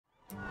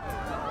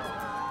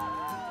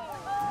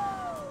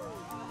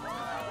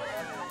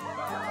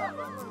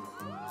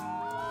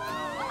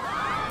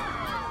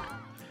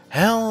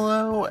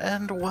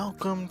and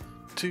welcome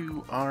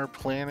to our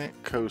Planet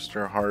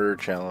Coaster Harder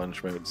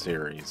Challenge Mode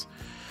series.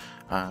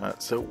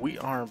 So we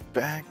are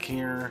back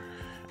here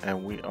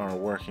and we are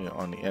working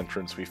on the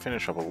entrance. We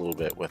finish up a little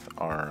bit with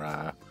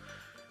our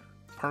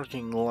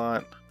parking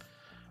lot,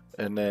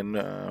 and then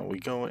we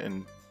go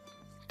and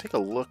take a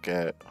look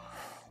at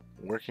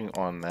working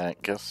on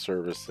that guest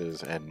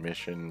services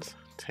admissions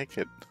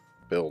ticket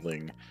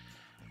building.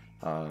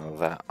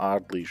 That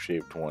oddly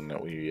shaped one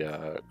that we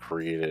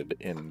created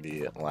in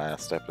the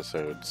last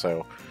episode.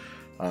 So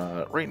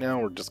right now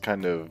we're just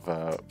kind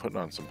of putting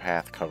on some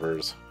path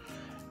covers,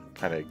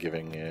 kind of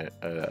giving it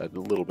a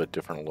little bit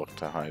different look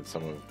to hide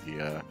some of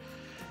the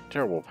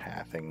terrible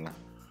pathing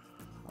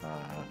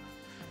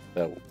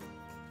that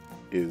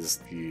is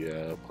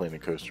the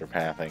Planet Coaster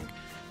pathing.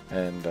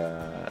 And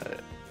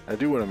I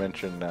do want to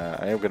mention,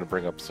 I am going to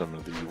bring up some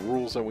of the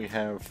rules that we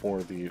have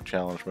for the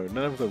challenge mode.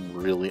 None of them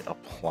really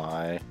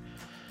apply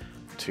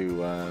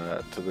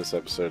to this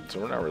episode, so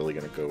we're not really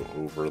going to go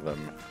over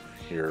them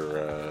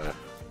here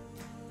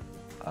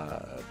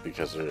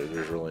because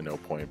there's really no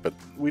point. But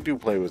we do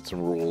play with some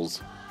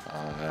rules,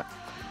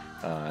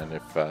 and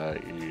if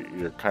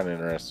you're kind of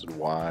interested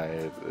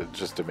why,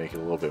 just to make it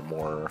a little bit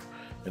more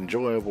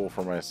enjoyable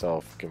for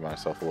myself, give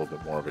myself a little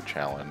bit more of a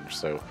challenge.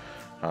 So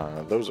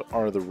those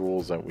are the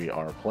rules that we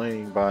are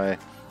playing by,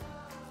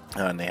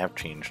 and they have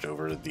changed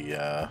over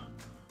the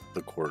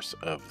course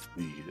of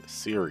the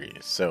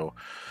series. So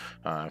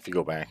if you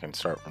go back and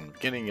start from the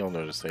beginning, you'll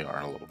notice they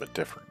are a little bit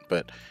different.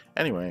 But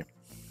anyway,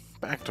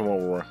 back to what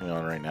we're working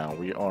on right now.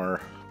 We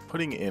are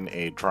putting in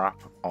a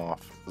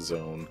drop-off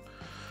zone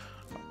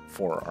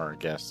for our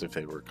guests. If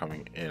they were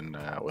coming in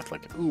with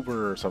like an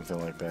Uber or something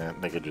like that,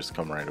 they could just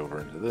come right over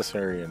into this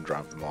area and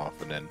drop them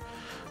off, and then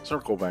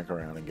circle back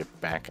around and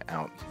get back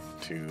out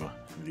to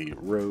the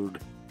road.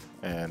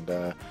 And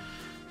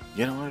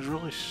you know, I was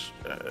really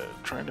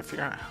trying to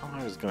figure out how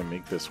I was going to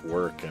make this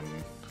work, and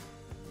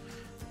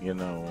you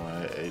know,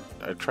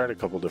 I tried a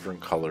couple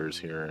different colors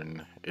here,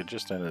 and it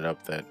just ended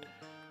up that,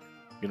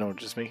 you know,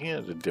 just making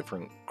it a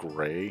different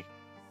gray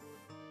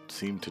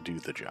seemed to do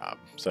the job.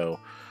 So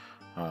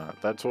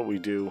that's what we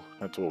do,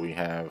 that's what we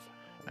have,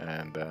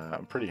 and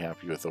I'm pretty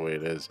happy with the way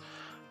it is.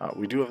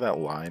 We do have that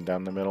line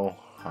down the middle.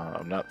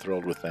 I'm not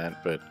thrilled with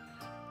that, but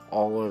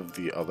all of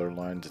the other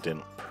lines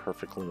didn't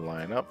perfectly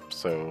line up,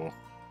 so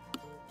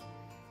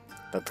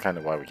that's kind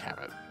of why we have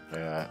it,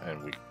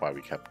 and why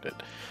we kept it.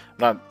 I'm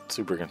not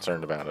super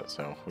concerned about it,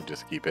 so we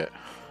just keep it.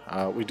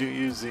 We do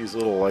use these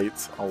little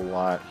lights a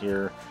lot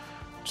here,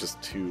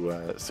 just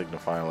to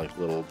signify like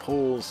little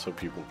poles, so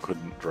people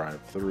couldn't drive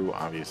through.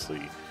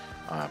 Obviously,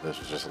 if this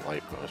was just a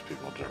light post,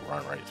 people would just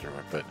run right through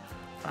it, but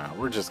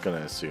we're just going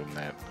to assume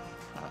that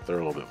they're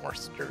a little bit more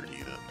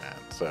sturdy than that.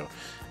 So,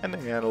 and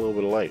they add a little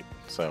bit of light,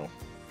 so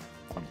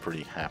I'm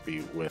pretty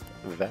happy with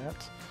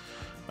that.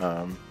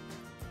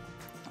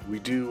 We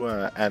do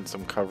add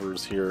some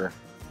covers here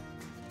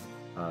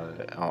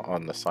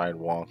on the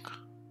sidewalk,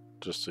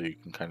 just so you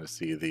can kind of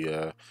see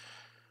the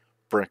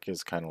brick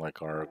is kind of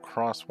like our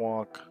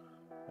crosswalk,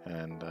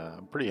 and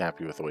I'm pretty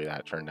happy with the way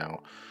that turned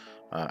out.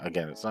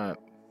 Again, it's not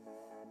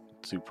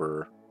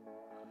super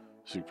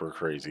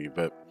crazy,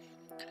 but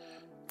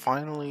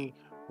finally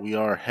we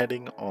are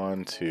heading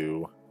on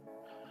to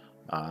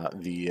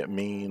the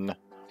main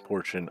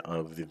portion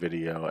of the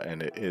video,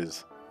 and it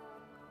is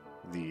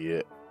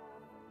the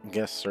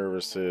guest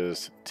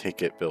services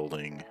ticket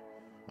building,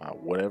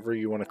 whatever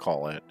you want to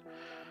call it.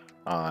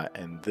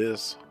 And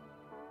this,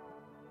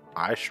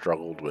 I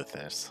struggled with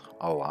this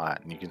a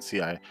lot, and you can see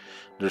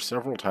there's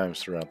several times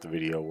throughout the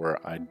video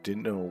where I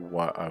didn't know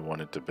what I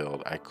wanted to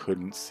build. I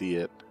couldn't see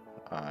it.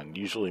 And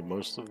usually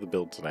most of the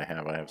builds that I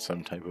have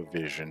some type of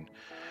vision.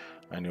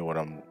 I know what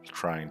I'm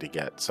trying to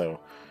get. So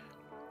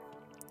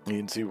you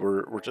can see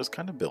we're just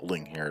kind of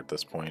building here at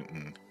this point,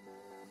 and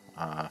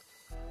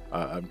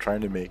I'm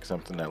trying to make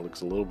something that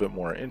looks a little bit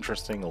more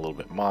interesting, a little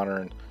bit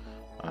modern,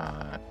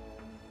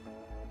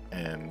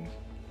 and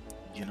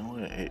you know,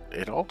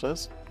 it all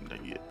does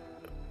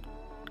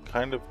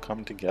kind of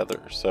come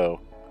together. So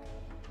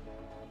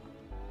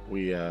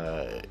we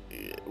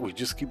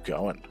just keep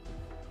going,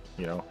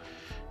 you know,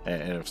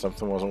 and if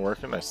something wasn't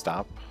working, I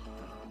stop,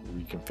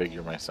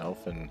 reconfigure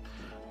myself, and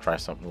try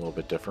something a little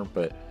bit different.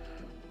 But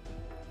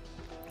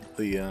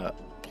the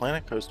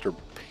Planet Coaster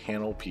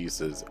panel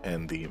pieces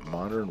and the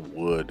modern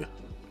wood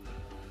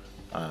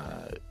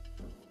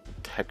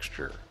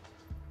texture,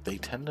 they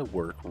tend to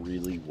work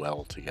really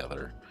well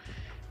together,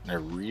 and I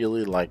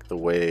really like the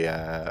way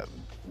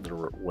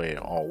it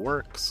all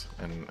works,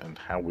 and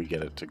how we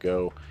get it to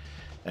go.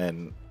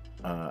 And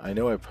I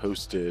know I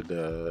posted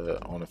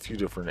on a few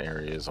different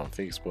areas on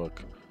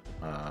Facebook,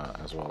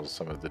 as well as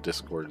some of the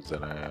Discords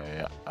that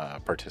I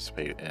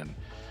participate in,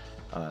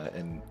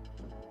 and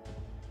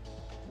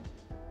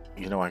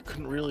you know, I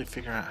couldn't really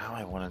figure out how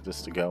I wanted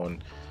this to go.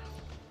 And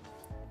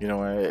you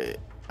know,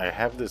 I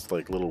have this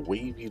like little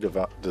wavy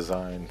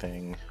design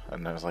thing,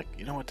 and I was like,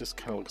 you know what, this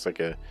kind of looks like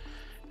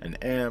an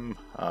M,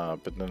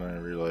 but then I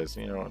realized,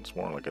 you know, it's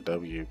more like a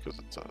W because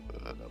it's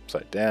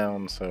upside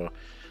down. So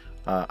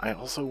I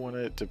also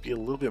wanted it to be a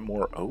little bit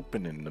more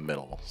open in the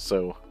middle,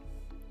 so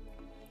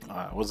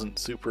I wasn't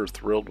super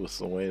thrilled with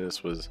the way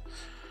this was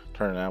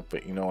turning out,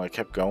 but you know, I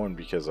kept going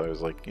because I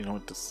was like, you know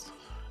what, this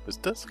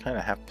does kind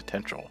of have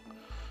potential.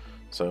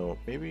 So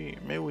maybe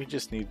we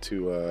just need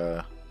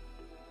to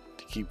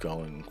keep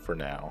going for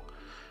now,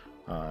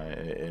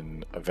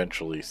 and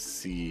eventually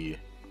see.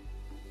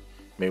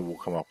 Maybe we'll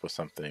come up with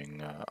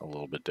something a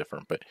little bit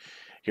different. But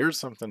here's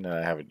something that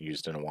I haven't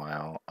used in a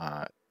while.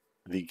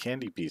 The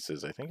candy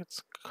pieces, I think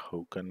it's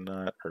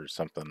coconut or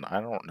something. I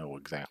don't know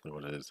exactly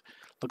what it is.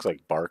 Looks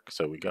like bark,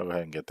 so we go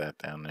ahead and get that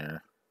down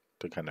there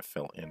to kind of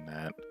fill in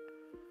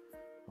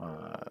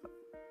uh,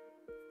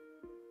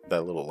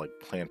 that little like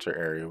planter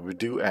area. We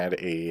do add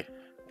a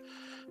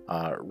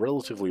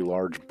relatively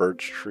large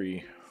birch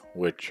tree,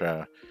 which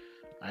I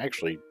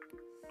actually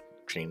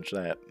changed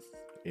that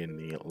in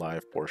the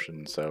live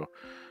portion, so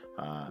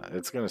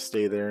it's going to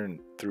stay there and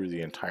through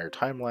the entire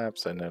time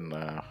lapse, and then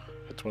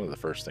it's one of the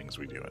first things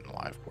we do in the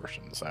live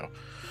portion, so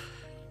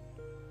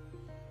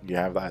you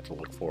have that to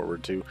look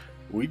forward to.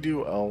 We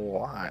do a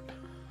lot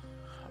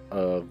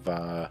of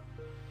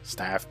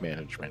staff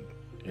management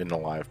in the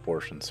live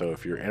portion, so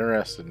if you're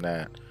interested in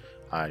that,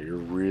 you're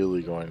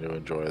really going to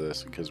enjoy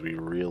this, because we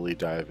really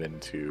dive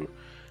into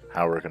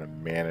how we're going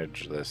to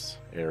manage this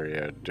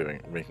area,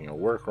 making a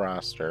work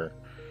roster,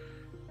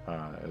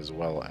 as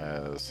well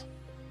as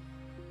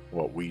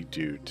what we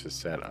do to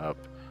set up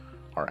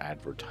our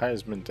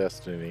advertisement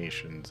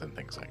destinations and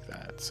things like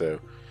that. So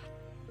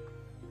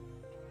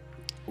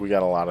we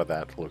got a lot of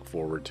that to look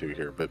forward to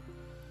here. But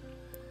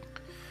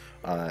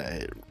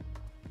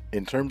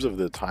in terms of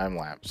the time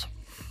lapse,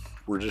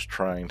 we're just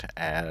trying to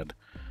add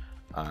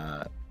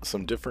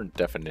some different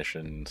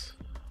definitions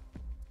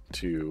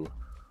to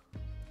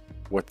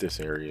what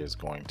this area is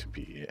going to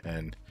be,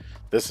 and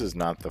this is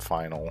not the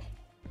final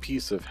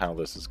piece of how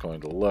this is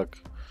going to look.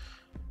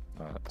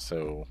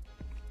 So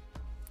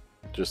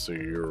just so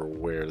you're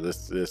aware,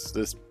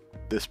 this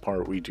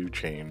part we do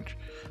change.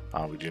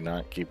 We do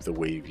not keep the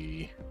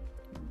wavy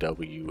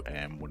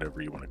WM,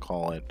 whatever you want to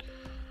call it.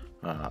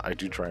 I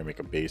do try and make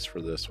a base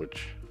for this,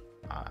 which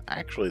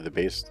actually the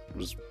base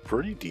was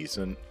pretty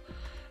decent,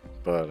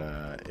 but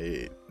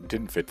it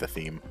didn't fit the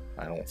theme,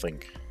 I don't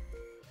think.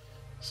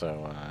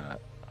 So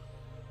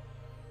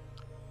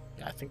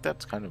yeah, I think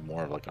that's kind of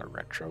more of like a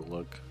retro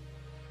look.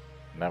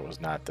 And that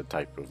was not the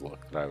type of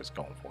look that I was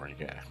going for.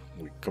 Yeah,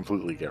 we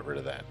completely get rid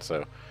of that.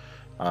 So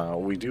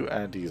we do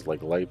add these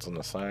like lights on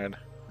the side.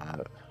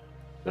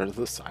 They're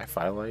the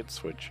sci-fi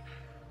lights, which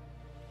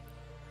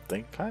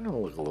they kind of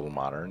look a little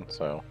modern.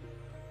 So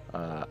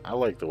I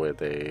like the way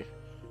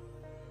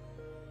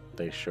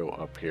they show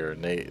up here,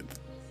 and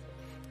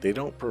they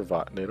don't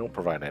provide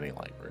any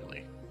light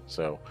really.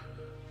 So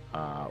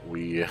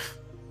we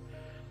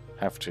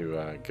have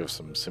to give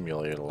some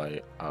simulated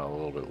light a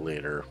little bit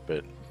later,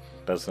 but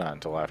that's not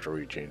until after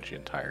we change the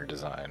entire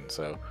design.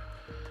 So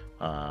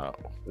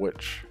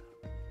which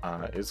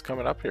is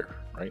coming up here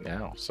right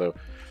now. So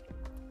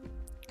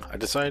I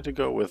decided to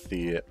go with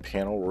the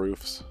panel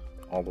roofs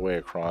all the way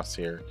across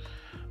here,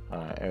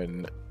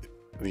 and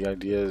the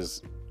idea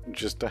is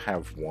just to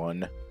have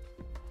one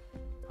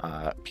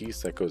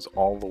piece that goes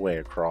all the way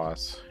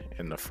across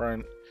in the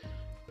front.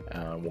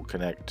 Will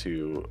connect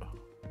to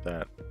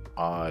that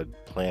odd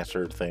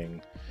planter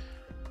thing,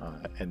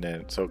 and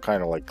then so it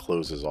kind of like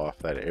closes off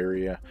that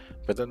area,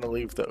 but then they'll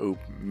leave the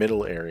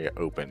middle area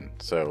open.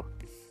 So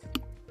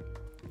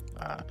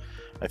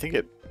I think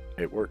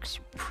it works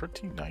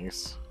pretty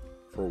nice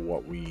for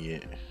what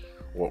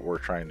we're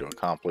trying to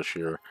accomplish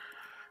here.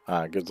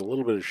 Gives a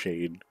little bit of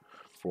shade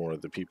for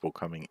the people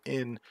coming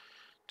in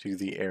to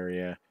the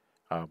area,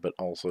 but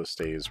also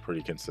stays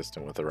pretty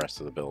consistent with the rest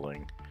of the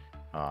building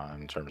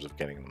in terms of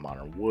getting the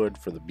modern wood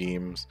for the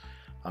beams.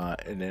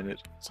 And then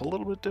it's a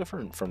little bit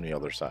different from the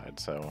other side,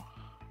 so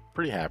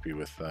pretty happy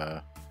with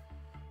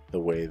the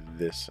way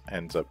this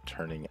ends up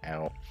turning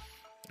out.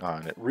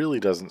 And it really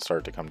doesn't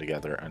start to come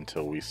together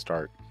until we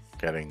start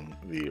getting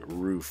the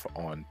roof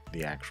on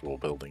the actual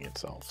building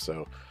itself.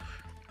 So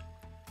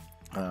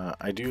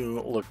I do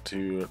look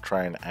to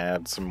try and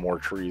add some more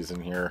trees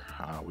in here.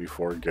 We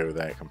forego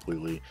that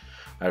completely.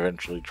 I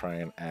eventually try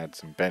and add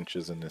some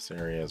benches in this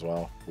area as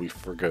well. We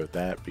forgo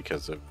that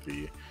because of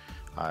the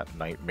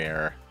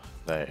nightmare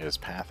that is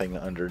pathing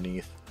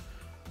underneath,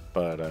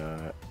 but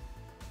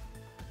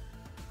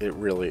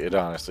it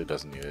honestly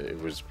doesn't need it. It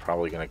was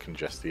probably going to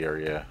congest the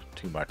area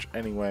too much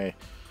anyway,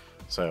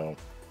 so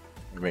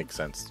it makes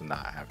sense to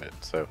not have it.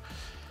 So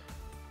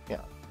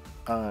yeah,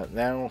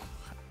 now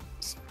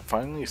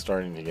finally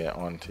starting to get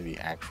onto the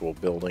actual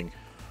building.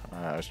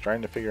 I was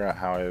trying to figure out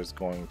how I was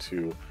going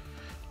to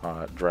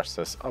dress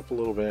this up a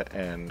little bit,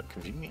 and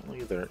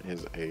conveniently there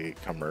is a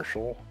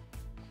commercial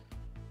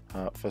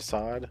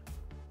facade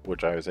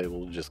which I was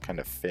able to just kind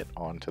of fit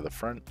onto the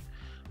front,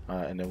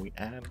 and then we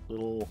add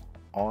little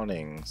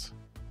awnings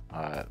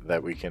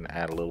that we can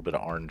add a little bit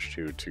of orange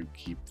to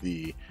keep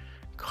the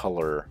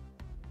color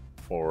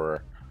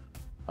for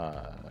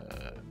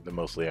the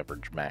mostly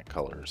average matte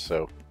colors.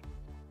 So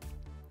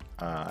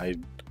I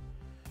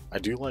I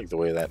do like the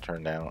way that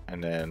turned out.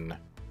 And then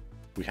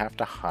we have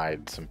to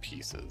hide some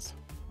pieces.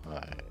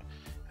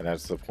 And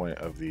that's the point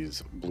of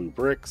these blue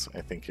bricks.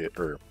 I think it,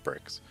 or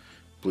bricks,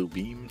 blue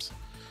beams.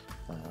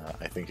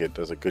 I think it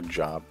does a good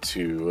job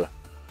to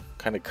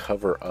kind of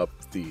cover up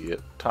the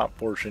top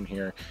portion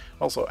here.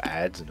 Also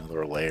adds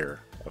another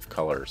layer of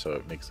color, so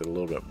it makes it a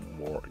little bit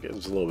more,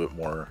 gives a little bit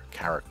more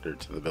character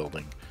to the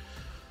building.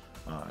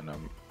 And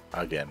I'm,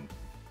 again,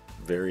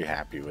 very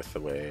happy with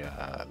the way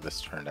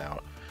this turned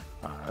out.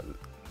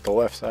 The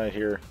left side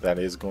here, that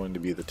is going to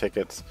be the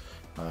tickets,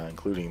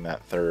 including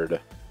that third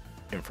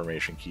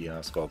information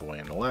kiosk all the way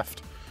on the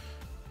left.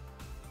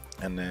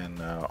 And then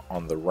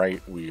on the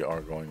right, we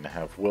are going to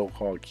have will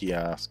call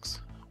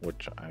kiosks,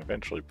 which I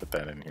eventually put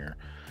that in here.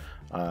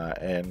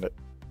 And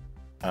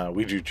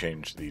we do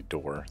change the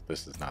door.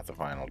 This is not the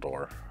final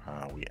door.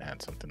 We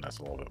add something that's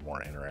a little bit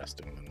more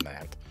interesting than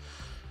that.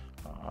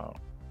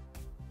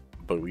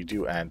 But we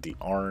do add the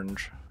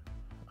orange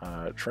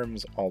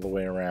trims all the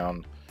way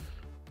around,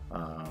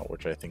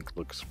 which I think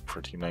looks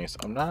pretty nice.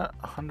 I'm not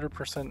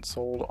 100%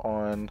 sold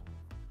on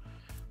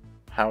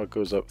how it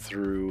goes up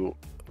through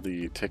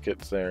the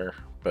tickets there,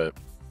 but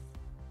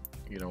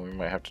you know, we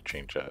might have to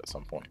change that at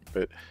some point.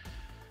 But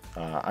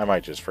I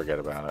might just forget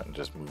about it and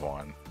just move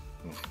on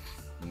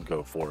and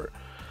go for it.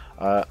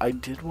 I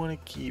did want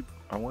to keep,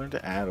 I wanted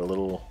to add a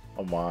little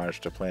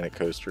homage to Planet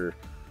Coaster.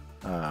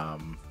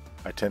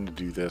 I tend to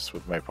do this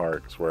with my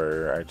parks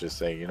where I just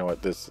say, you know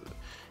what, this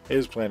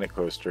is Planet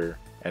Coaster,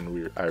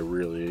 and I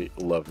really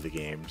love the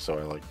game, so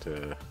I like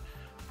to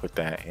put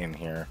that in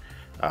here,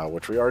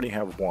 which we already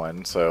have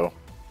one, so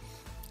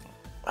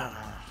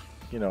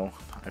you know,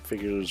 I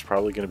figure there's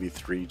probably going to be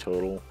 3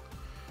 total.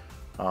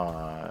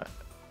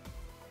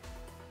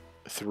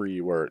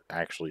 3 where it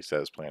actually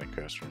says Planet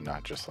Coaster,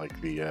 not just like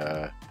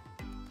the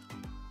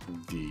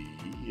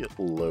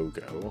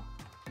logo,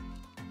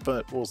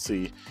 but we'll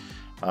see.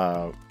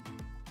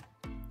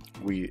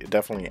 We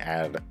definitely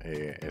add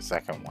a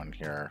second one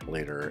here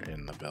later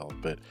in the build,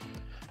 but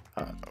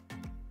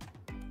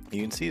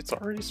you can see it's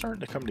already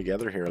starting to come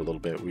together here a little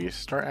bit. We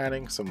start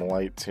adding some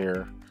lights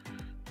here,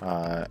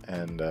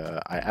 and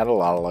I add a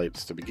lot of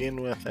lights to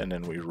begin with, and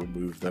then we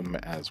remove them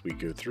as we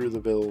go through the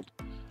build.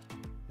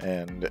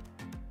 And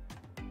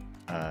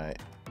I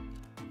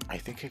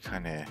think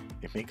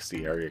it makes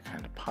the area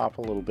kind of pop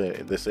a little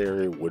bit. This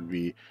area would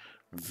be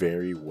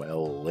very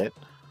well lit.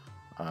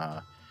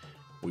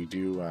 We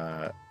do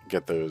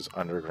get those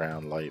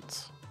underground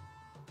lights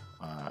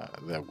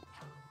that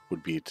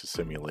would be to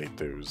simulate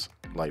those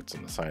lights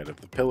on the side of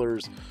the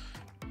pillars,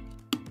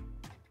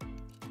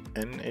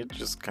 and it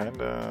just kind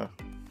of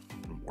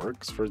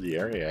works for the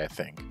area, I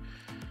think.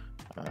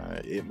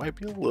 It might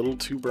be a little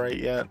too bright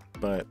yet,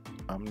 but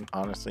I'm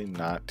honestly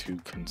not too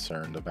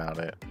concerned about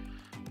it.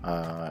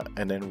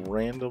 And then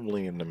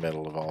randomly in the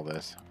middle of all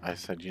this, I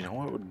said, you know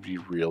what would be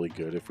really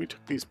good if we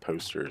took these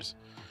posters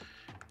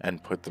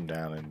and put them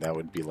down, and that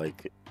would be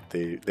like,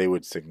 they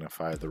would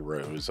signify the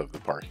rows of the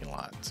parking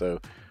lot. So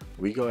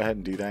we go ahead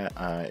and do that.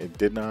 It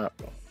did not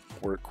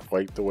work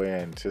quite the way I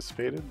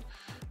anticipated.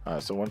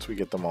 So once we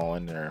get them all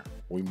in there,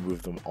 we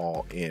move them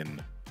all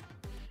in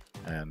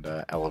and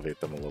elevate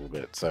them a little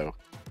bit. So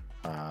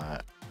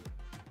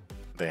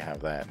they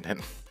have that.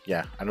 And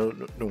yeah, I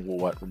don't know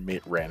what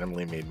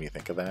randomly made me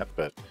think of that,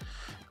 but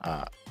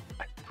I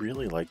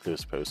really like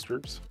those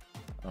posters.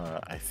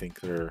 I think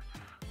they're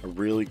a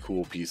really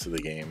cool piece of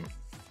the game.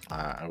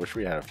 I wish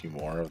we had a few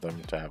more of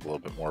them to have a little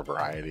bit more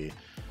variety.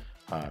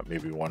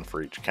 Maybe one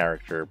for each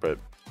character, but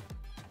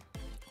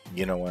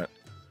you know what?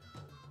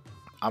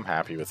 I'm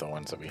happy with the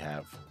ones that we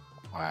have.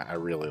 I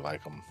really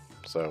like them.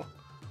 So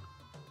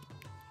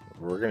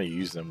we're going to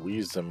use them. We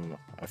use them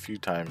a few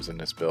times in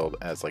this build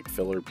as like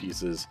filler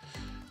pieces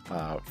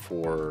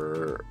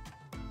for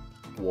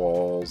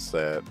walls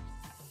that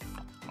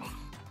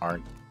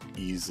aren't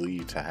easy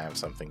to have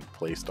something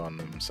placed on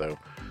them. So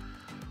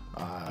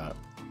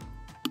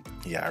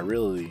yeah, I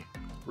really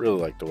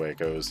like the way it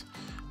goes.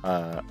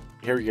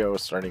 Here we go,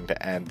 starting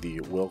to add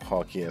the will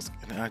call kiosk,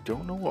 and I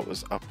don't know what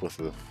was up with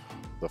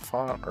the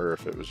font, or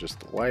if it was just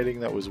the lighting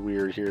that was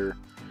weird here,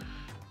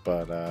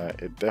 but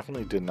it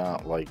definitely did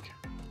not like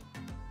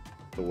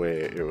the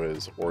way it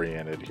was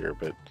oriented here.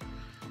 But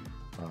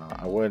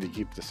I wanted to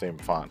keep the same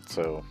font,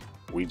 so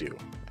we do.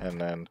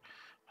 And then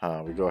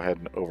we go ahead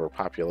and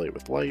overpopulate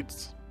with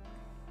lights,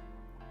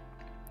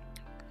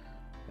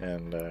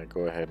 and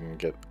go ahead and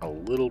get a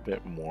little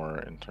bit more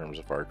in terms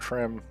of our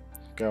trim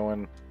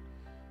going.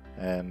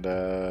 And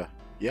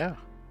yeah,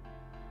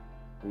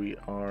 we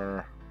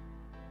are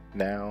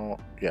now,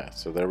 yeah,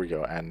 so there we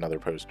go. Add another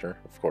poster.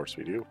 Of course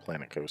we do.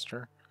 Planet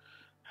Coaster.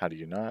 How do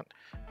you not?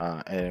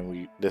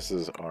 And this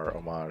is our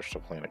homage to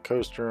Planet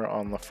Coaster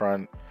on the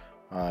front.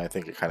 I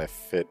think it kind of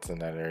fits in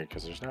that area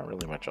because there's not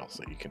really much else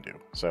that you can do.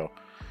 So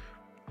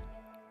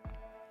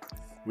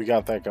we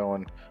got that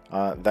going.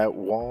 That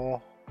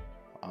wall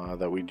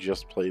that we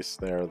just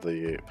placed there,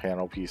 the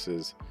panel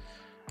pieces,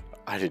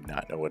 I did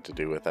not know what to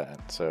do with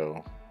that.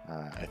 So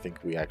I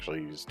think we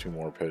actually used 2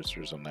 more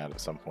posters on that at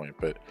some point.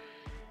 But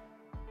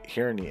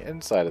here in the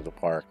inside of the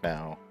park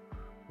now,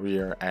 we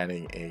are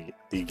adding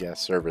the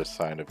guest service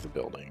side of the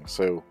building.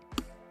 So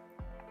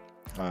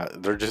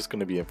they're just going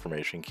to be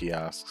information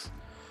kiosks.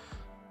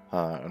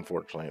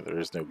 Unfortunately, there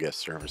is no guest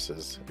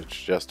services. It's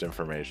just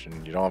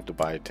information. You don't have to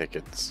buy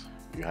tickets.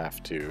 You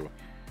have to,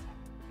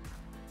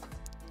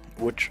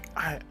 which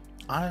I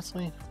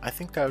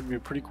think that would be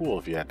pretty cool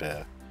if you had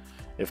to,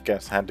 if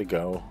guests had to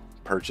go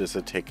purchase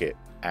a ticket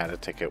at a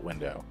ticket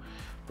window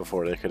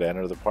before they could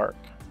enter the park.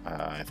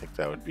 I think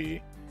that would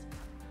be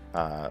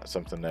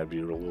something that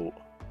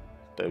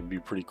would be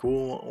pretty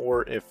cool.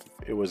 Or if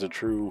it was a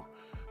true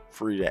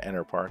free to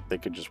enter park, they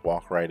could just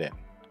walk right in,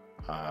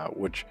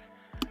 which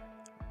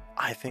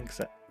I think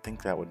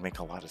that would make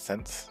a lot of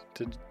sense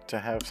to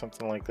have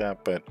something like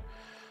that. But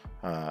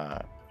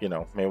you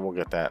know, maybe we'll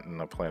get that in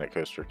the Planet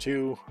Coaster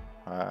 2.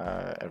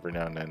 Every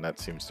now and then that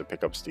seems to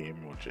pick up steam,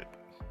 which it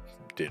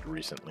did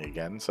recently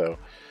again. So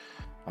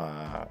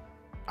I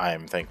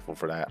am thankful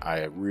for that.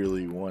 I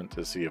really want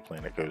to see a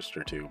Planet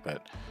Coaster 2,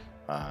 but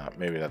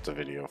maybe that's a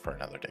video for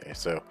another day.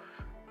 So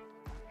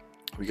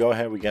we go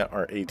ahead, we get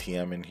our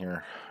ATM in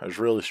here. I was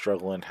really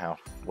struggling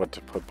what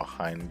to put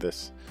behind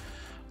this.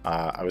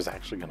 I was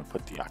actually going to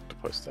put the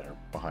octopus there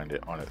behind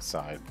it on its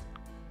side,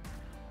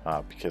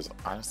 because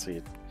honestly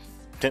it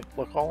didn't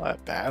look all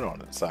that bad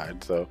on its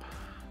side. So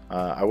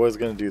I was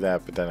going to do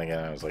that, but then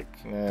again I was like,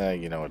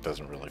 you know, it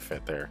doesn't really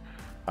fit there.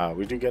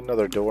 We do get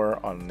another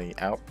door on the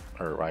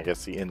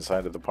the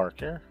inside of the park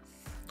here,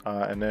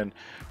 and then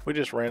we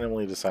just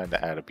randomly decide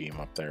to add a beam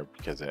up there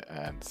because it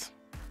adds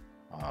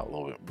a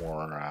little bit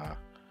more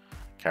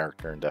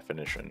character and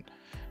definition.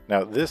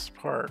 Now this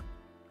part,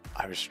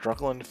 I was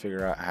struggling to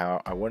figure out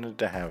how. I wanted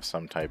to have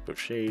some type of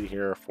shade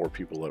here for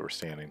people that were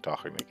standing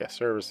talking to guest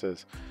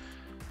services,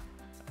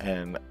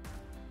 and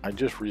I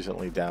just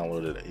recently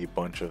downloaded a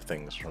bunch of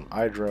things from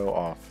Hydro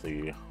off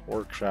the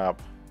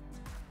workshop,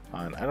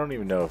 and I don't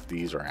even know if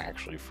these are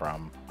actually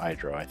from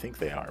Hydro. I think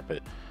they are,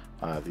 but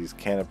these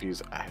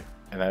canopies, I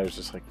was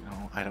just like,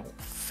 no, I don't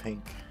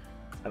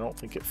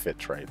think it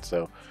fits right.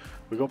 So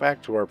we go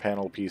back to our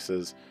panel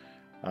pieces,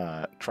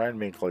 try and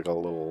make like a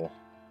little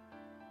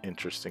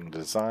interesting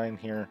design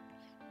here,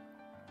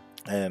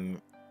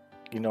 and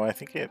you know, I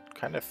think it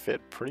kind of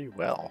fit pretty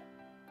well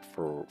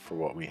for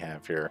what we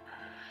have here.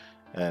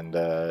 And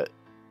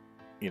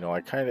you know,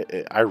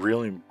 I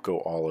really go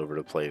all over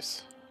the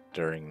place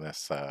during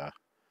this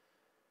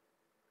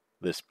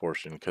this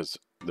portion, because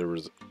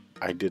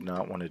I did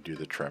not want to do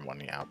the trim on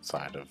the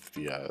outside of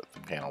the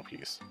panel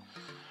piece,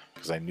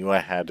 because I knew I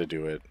had to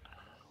do it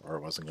or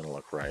it wasn't going to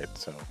look right.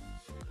 So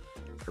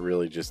I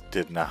really just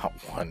did not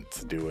want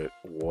to do it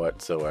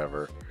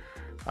whatsoever.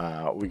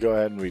 We go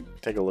ahead and we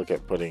take a look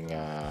at putting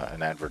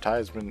an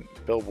advertisement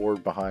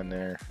billboard behind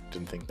there.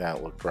 Didn't think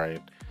that looked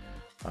right.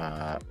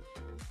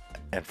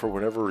 And for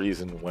whatever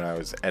reason, when I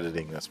was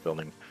editing this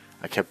building,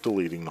 I kept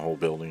deleting the whole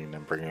building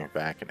and bringing it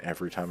back. And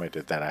every time I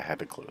did that, I had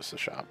to close the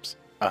shops.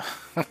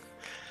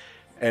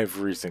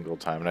 Every single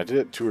time. And I did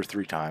it 2 or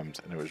 3 times,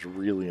 and it was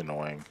really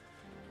annoying.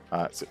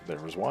 So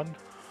there was one.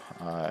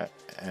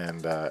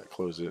 And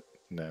close it,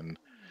 and then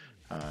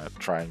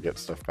try and get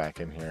stuff back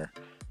in here.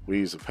 We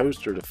use a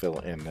poster to fill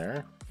in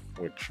there,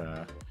 which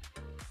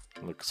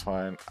looks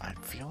fine. I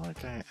feel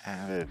like I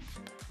added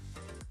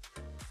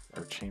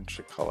or changed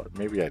the color.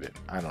 Maybe I didn't.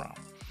 I don't know.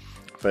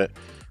 But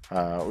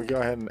we go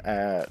ahead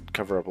and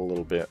cover up a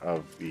little bit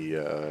of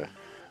the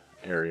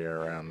area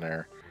around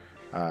there.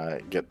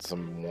 Get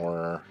some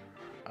more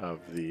of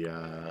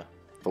the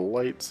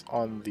lights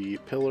on the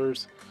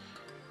pillars,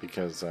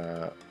 because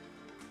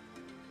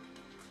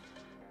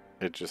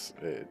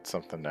it's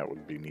something that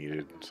would be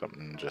needed,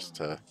 something just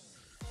to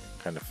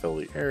kind of fill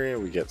the area.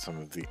 We get some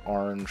of the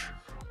orange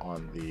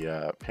on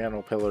the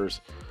panel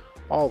pillars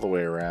all the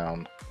way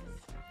around,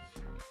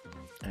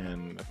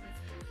 and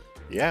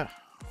yeah,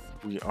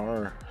 we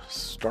are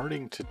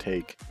starting to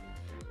take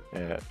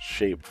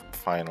shape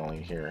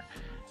finally here.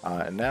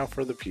 And now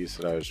for the piece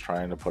that I was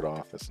trying to put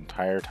off this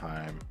entire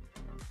time,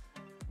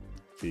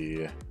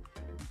 the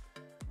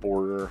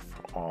border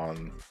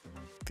on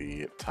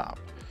the top.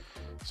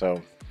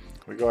 So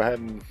we go ahead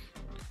and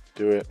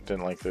do it.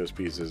 Didn't like those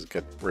pieces,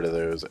 get rid of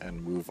those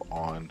and move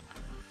on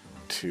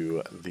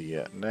to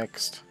the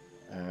next.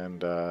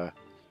 And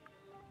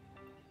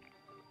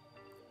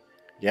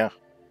yeah,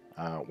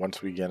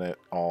 once we get it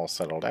all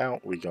settled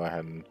out, we go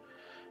ahead and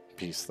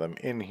piece them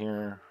in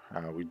here.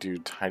 We do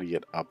tidy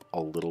it up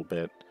a little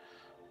bit,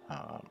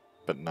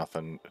 but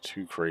nothing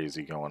too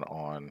crazy going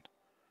on.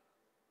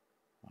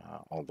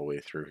 All the way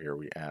through here,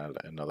 we add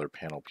another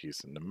panel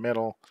piece in the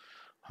middle,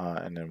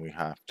 and then we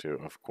have to,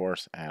 of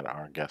course, add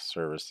our guest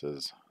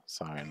services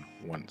sign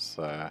once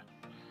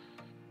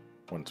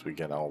we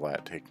get all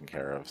that taken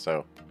care of.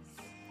 So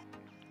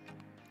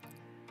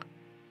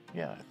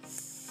yeah, I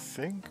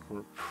think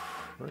we're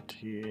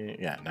pretty,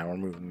 yeah, now we're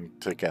moving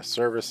to guest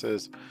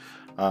services,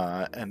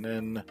 and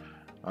then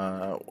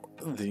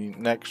the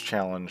next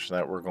challenge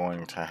that we're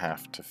going to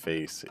have to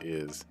face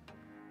is,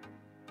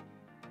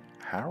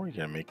 how are we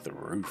going to make the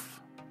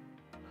roof?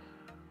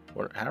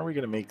 how are we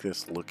going to make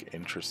this look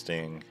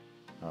interesting?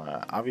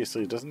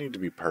 Obviously, it doesn't need to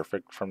be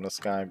perfect from the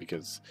sky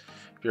because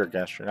if you're a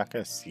guest, you're not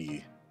going to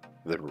see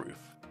the roof.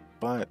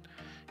 But,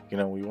 you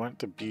know, we want it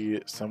to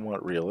be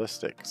somewhat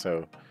realistic.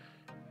 So,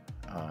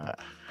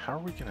 how are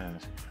we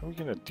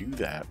gonna do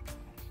that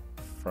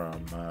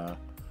from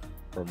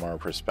our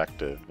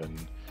perspective? And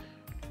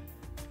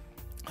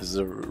this is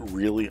a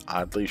really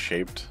oddly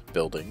shaped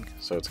building,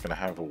 so it's gonna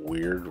have a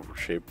weird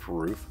shaped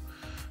roof.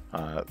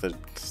 The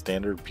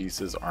standard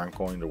pieces aren't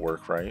going to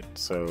work right,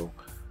 so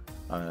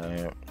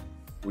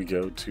we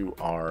go to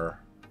our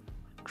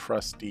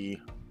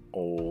trusty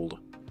old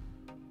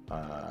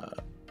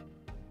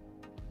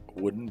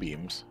wooden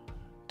beams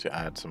to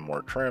add some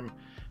more trim,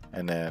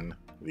 and then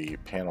the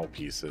panel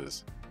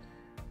pieces,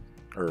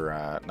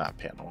 or not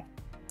panel,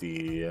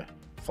 the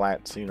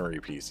flat scenery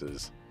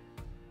pieces.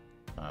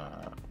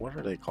 What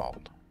are they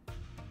called?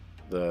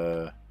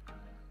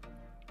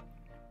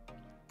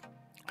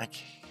 I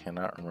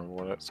cannot remember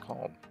what it's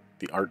called.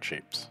 The art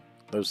shapes,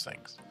 those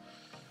things,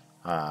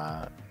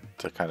 to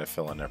kind of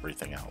fill in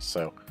everything else.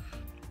 So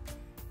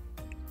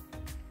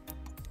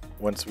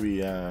once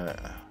we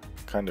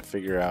kind of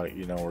figure out,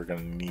 you know, we're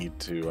going to need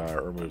to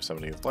remove some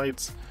of these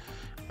lights,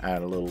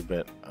 add a little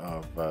bit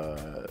of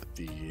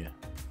the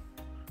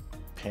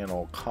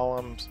panel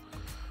columns,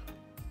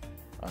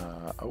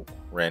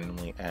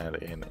 randomly add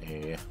in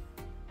a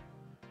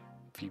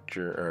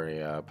feature or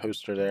a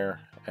poster there,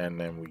 and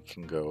then we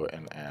can go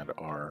and add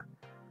our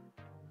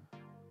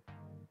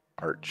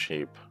art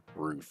shape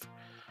roof.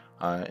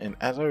 And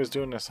as I was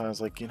doing this, I was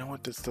like, you know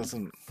what, this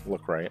doesn't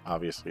look right.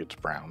 Obviously it's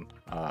brown.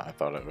 I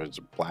thought it was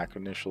black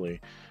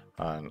initially,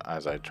 and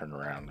as I turned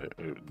around,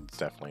 it's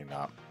definitely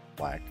not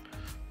black.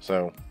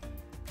 So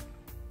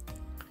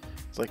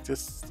it's like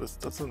this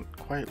doesn't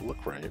quite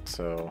look right.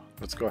 So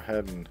let's go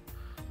ahead and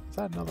let's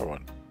add another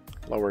one.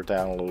 Lower it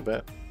down a little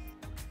bit.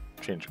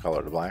 Change the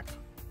color to black,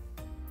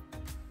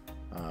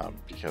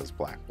 because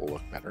black will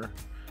look better.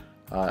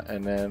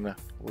 And then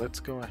let's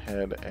go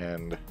ahead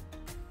and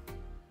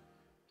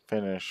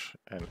finish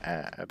and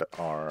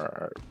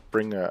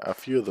bring a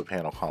few of the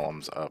panel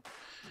columns up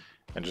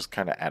and just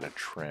kind of add a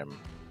trim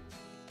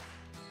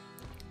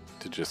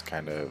to just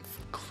kind of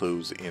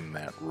close in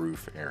that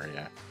roof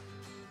area.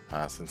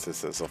 Since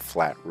this is a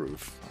flat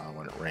roof,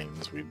 when it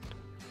rains, we'd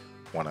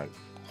want to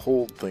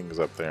hold things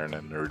up there, and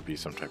then there would be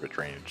some type of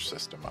drainage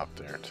system up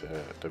there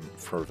to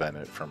prevent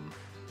it from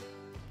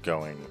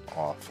going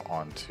off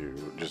onto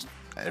just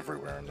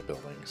everywhere in the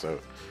building. So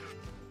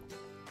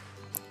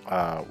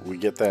we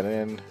get that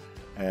in,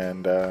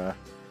 and go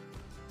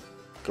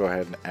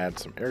ahead and add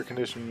some air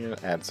conditioning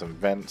unit, add some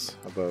vents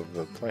above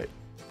the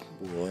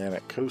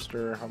Planet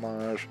Coaster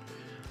homage,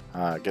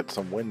 get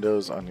some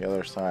windows on the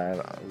other side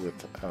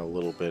with a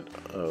little bit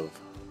of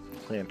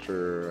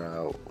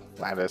planter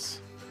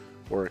lattice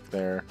work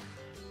there.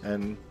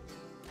 And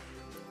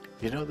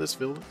you know, this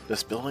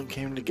building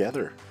came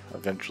together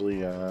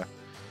eventually.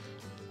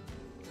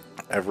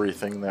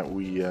 Everything that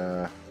we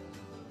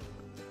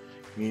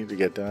need to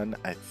get done,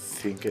 I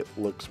think it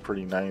looks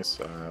pretty nice.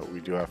 We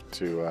do have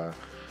to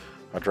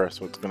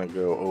address what's going to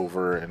go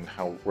over and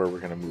where we're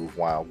going to move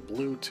Wild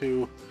Blue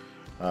to.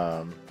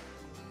 Oh,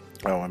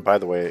 and by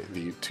the way,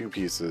 the two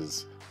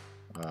pieces,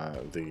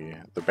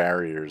 the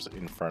barriers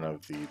in front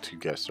of the two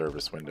guest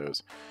service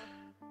windows,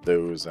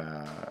 those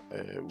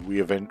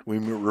we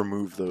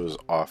removed those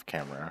off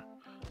camera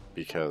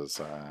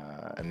because,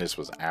 and this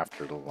was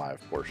after the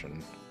live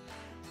portion,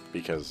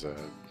 because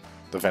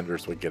the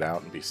vendors would get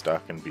out and be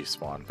stuck and be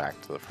spawned back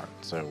to the front,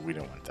 so we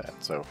don't want that.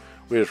 So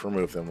we just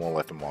removed them. We'll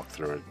let them walk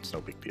through it. It's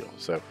no big deal.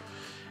 So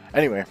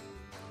anyway,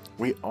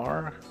 we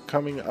are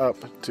coming up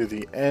to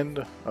the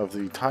end of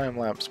the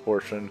time-lapse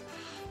portion,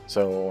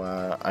 so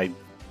I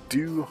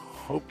do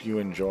hope you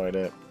enjoyed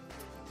it.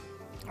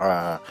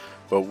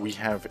 But we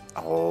have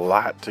a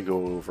lot to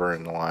go over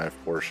in the live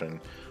portion.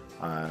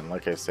 And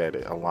like I said,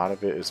 a lot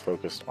of it is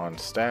focused on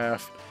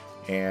staff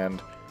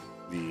and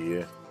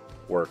the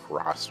work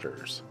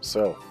rosters.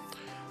 So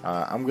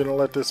I'm going to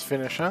let this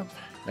finish up,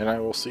 and I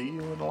will see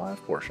you in the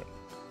live portion.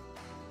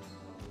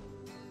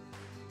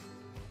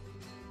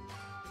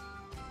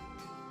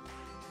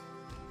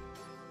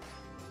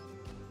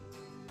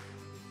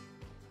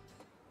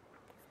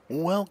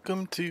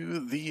 Welcome to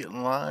the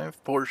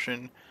live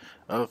portion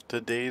of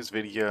today's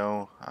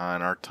video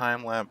on our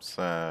time lapse.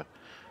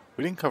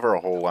 We didn't cover a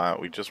whole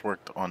lot. We just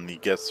worked on the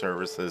guest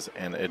services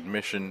and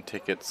admission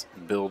tickets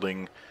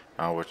building,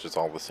 which is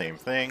all the same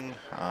thing.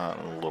 A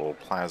little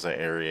plaza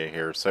area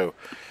here. So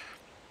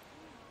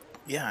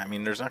yeah, I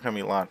mean, there's not going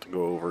to be a lot to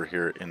go over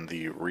here in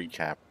the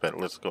recap, but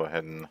let's go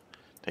ahead and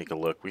take a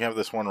look. We have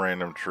this one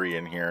random tree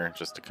in here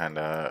just to kind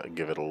of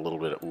give it a little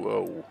bit of,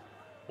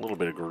 a little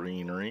bit of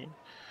greenery.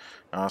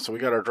 So we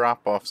got our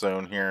drop-off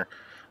zone here,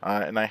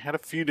 and I had a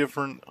few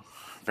different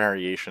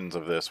variations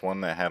of this.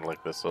 One that had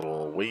like this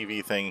little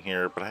wavy thing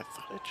here, but I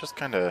thought it just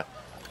kind of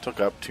took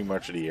up too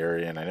much of the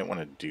area, and I didn't want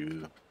to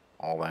do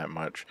all that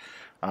much.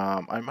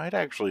 I might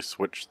actually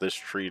switch this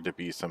tree to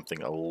be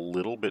something a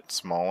little bit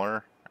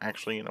smaller,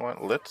 Actually, you know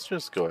what? Let's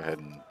just go ahead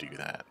and do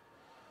that.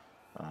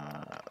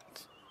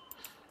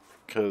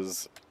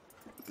 Because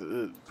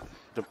the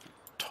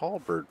tall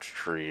birch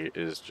tree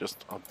is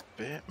just a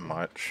bit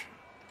much.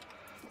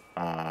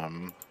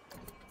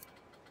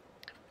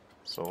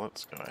 So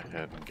let's go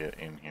ahead and get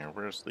in here.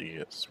 Where's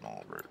the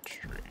small birch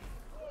tree?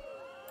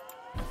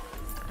 There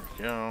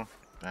we go.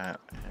 That,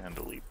 and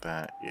delete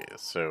that. Yeah,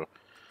 so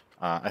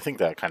I think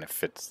that kind of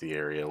fits the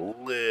area a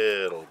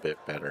little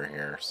bit better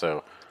here.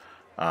 So,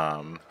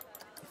 yeah,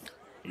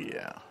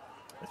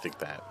 I think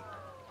that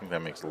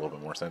makes a little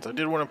bit more sense. I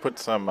did want to put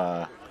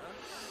some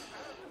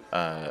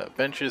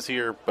benches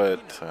here,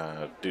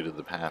 but due to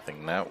the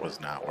pathing, that was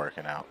not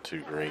working out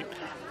too great.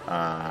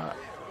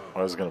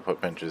 I was going to put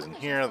benches in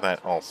here.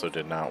 That also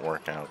did not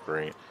work out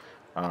great.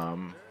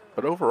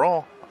 But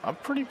overall, I'm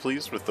pretty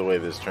pleased with the way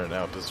this turned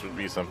out. This would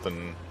be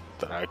something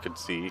that I could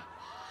see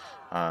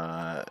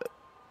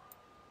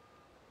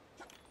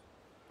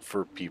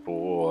for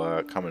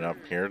people coming up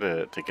here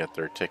to get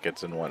their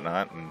tickets and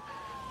whatnot. And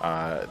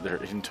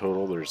in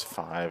total, there's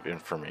 5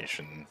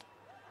 information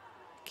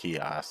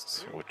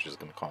kiosks, which is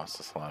going to cost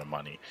us a lot of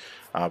money.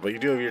 But you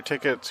do have your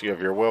tickets, you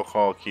have your will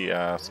call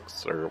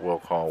kiosks, or will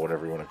call,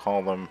 whatever you want to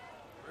call them.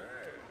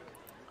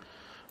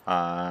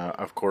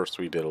 Of course,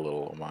 we did a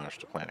little homage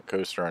to Planet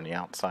Coaster on the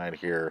outside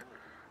here,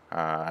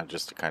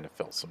 just to kind of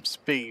fill some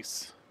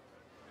space.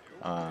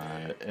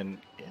 And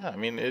yeah, I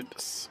mean,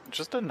 it's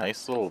just a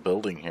nice little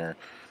building here.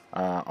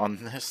 On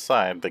this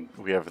side,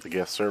 we have the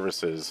guest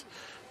services.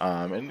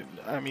 And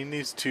I mean,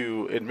 these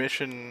two,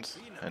 admissions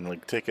and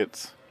like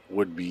tickets,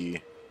 would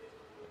be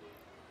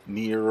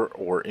near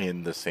or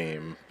in the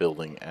same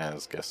building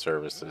as guest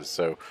services.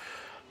 So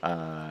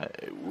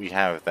we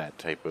have that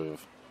type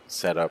of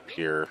setup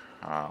here.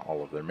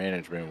 All of their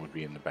management would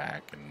be in the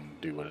back and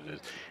do what it is.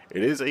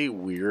 It is a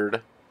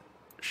weird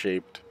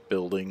shaped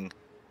building,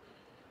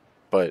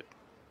 but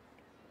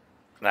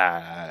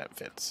it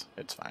fits.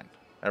 It's fine.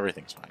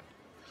 Everything's fine.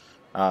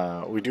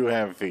 We do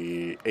have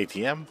the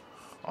ATM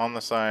on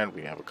the side.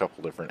 We have a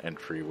couple different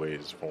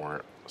entryways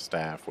for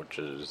staff, which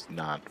is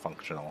not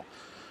functional,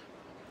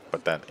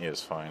 but that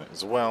is fine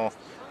as well.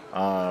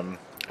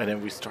 And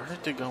then we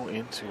started to go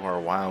into our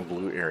Wild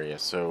Blue area,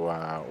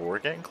 so we're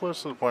getting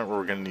close to the point where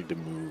we're going to need to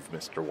move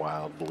Mr.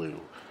 Wild Blue.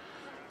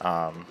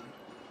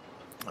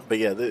 But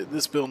yeah,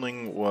 this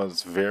building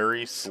was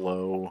very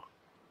slow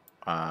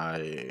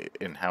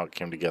in how it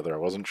came together. I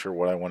wasn't sure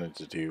what I wanted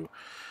to do.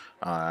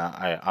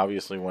 I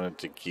obviously wanted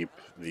to keep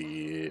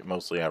the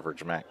mostly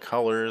average matte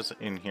colors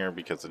in here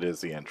because it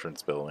is the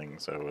entrance building,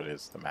 so it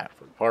is the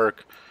Matford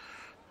Park.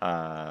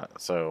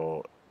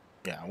 So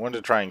yeah, I wanted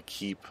to try and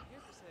keep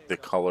the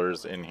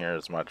colors in here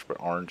as much, but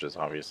orange is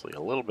obviously a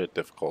little bit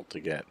difficult to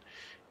get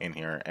in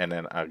here. And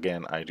then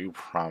again, I do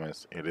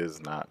promise it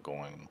is not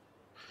going,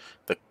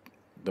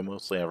 the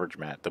mostly average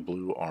matte, the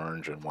blue,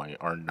 orange, and white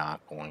are not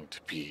going to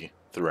be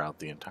throughout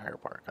the entire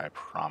park. I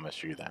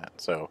promise you that.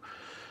 So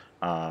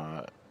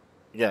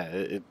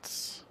yeah,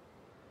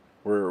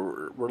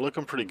 we're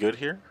looking pretty good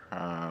here.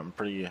 I'm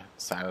pretty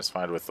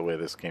satisfied with the way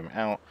this came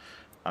out.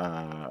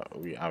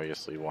 We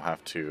obviously will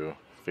have to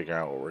figure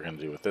out what we're going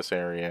to do with this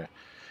area.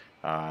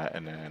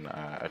 And then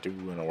I do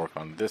want to work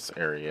on this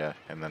area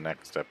in the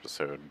next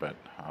episode, but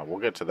we'll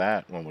get to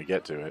that when we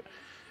get to it.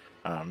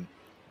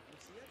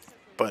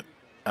 But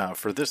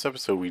for this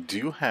episode, we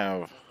do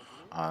have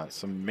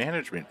some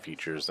management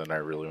features that I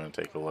really want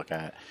to take a look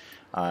at.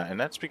 And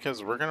that's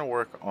because we're going to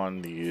work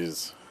on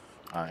these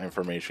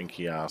information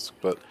kiosks,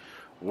 but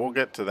we'll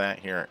get to that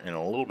here in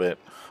a little bit.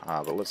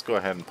 But let's go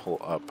ahead and pull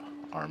up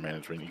our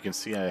management. You can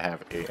see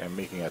I'm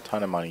making a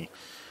ton of money.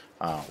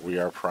 We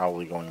are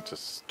probably going to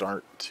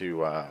start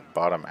to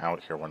bottom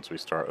out here once we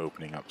start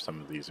opening up some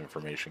of these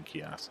information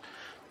kiosks.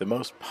 The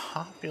most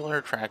popular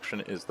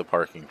attraction is the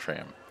parking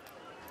tram.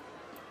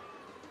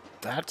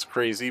 That's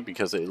crazy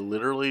because it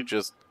literally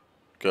just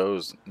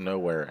goes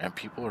nowhere and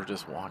people are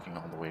just walking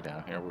all the way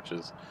down here, which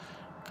is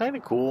kind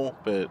of cool,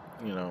 but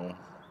you know,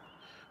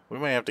 we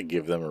might have to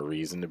give them a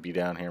reason to be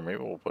down here.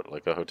 Maybe we'll put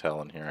like a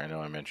hotel in here. I know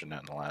I mentioned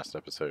that in the last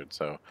episode,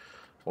 so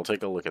we'll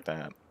take a look at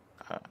that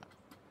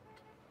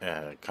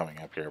coming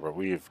up here, but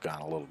we've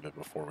gone a little bit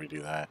before we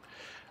do that.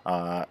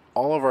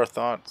 All of our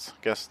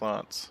guest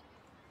thoughts,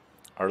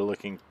 are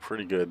looking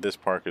pretty good. This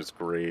park is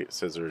great.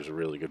 Scissors,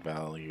 really good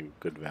value.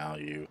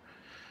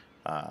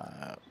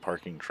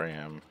 Parking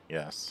tram,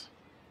 yes,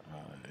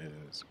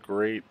 is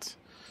great.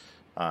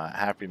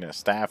 Happiness,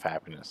 staff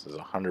happiness is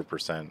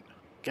 100%.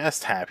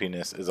 Guest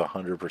happiness is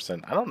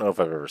 100%. I don't know if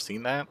I've ever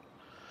seen that.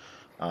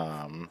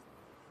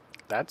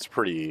 That's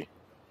pretty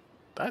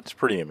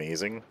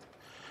amazing.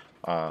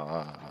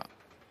 I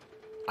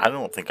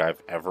don't think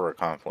I've ever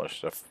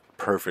accomplished a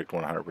perfect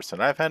 100%.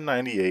 I've had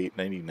 98,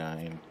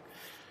 99,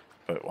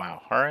 but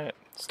wow. All right,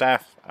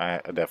 staff, I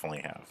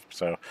definitely have.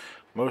 So,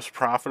 most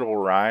profitable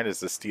ride is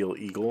the Steel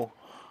Eagle,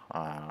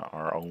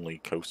 our only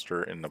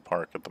coaster in the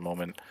park at the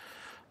moment.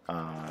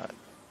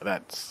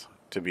 That's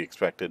to be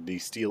expected. The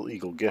Steel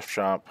Eagle gift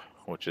shop,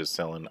 which is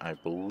selling, I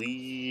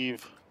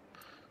believe,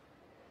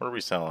 what are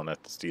we selling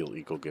at the Steel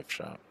Eagle gift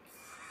shop?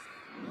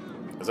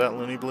 Is that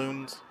Looney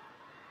Balloons?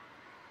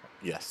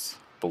 Yes,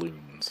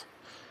 balloons.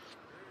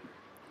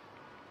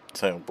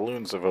 So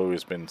balloons have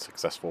always been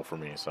successful for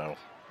me, so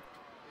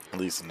at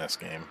least in this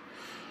game.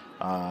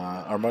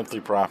 Our monthly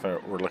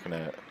profit, we're looking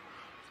at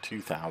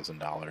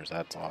 $2,000.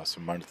 That's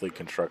awesome. Monthly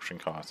construction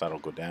costs, that'll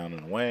go down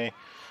and away.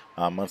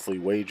 Monthly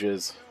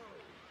wages.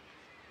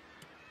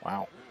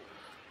 Wow.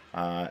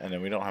 And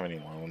then we don't have any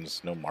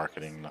loans, no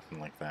marketing, nothing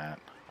like that.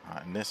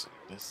 And this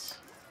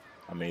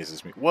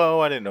amazes me. Whoa,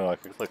 I didn't know I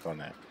could click on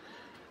that.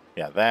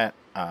 Yeah, that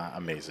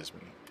amazes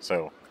me.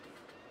 So,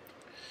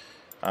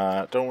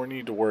 don't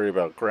need to worry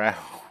about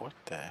What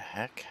the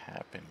heck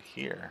happened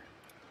here?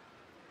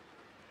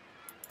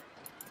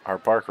 Our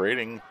park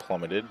rating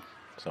plummeted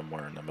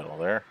somewhere in the middle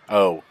there.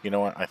 Oh, you know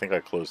what? I think I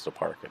closed the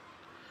park.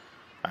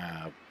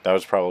 That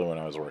was probably when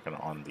I was working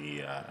on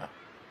the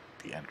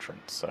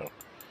entrance. So,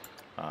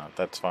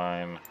 that's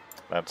fine.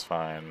 That's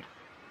fine.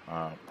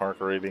 Park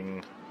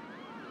rating.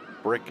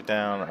 Break it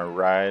down. Our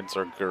rides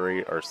are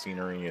great. Our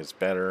scenery is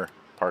better.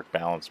 Park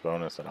balance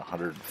bonus at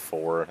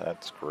 104.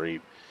 That's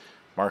great.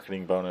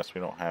 Marketing bonus.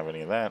 We don't have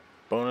any of that.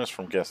 Bonus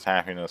from guest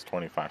happiness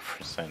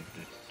 25%.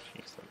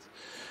 Jesus.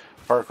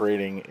 Park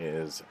rating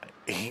is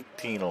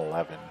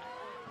 1811.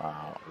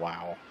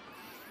 Wow.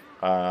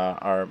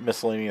 Our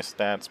miscellaneous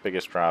stats.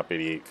 Biggest drop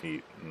 88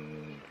 feet.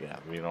 Yeah,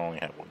 we only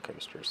have one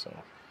coaster, so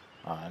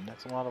and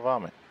that's a lot of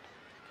vomit.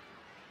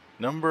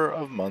 Number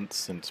of months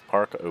since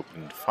park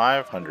opened,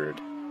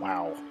 500.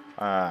 Wow.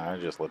 I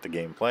just let the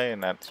game play,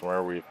 and that's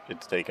where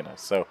it's taken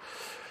us. So,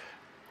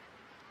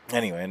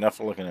 anyway, enough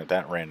of looking at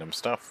that random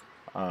stuff.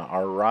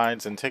 Our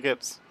rides and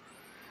tickets,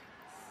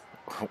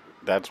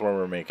 that's where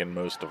we're making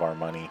most of our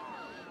money.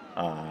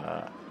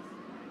 I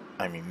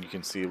mean, you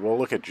can see, we'll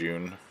look at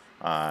June,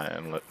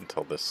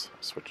 until this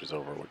switches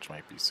over, which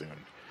might be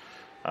soon.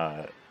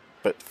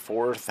 But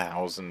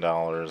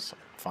 $4,000,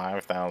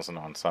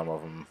 $5,000 on some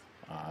of them.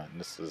 And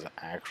this is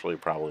actually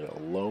probably a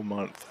low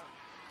month.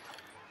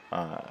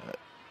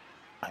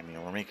 I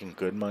mean, we're making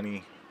good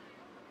money.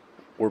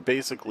 We're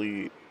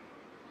basically...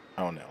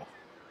 Oh, no.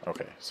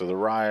 Okay, so the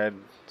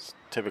rides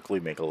typically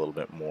make a little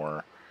bit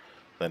more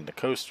than the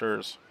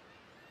coasters,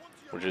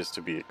 which is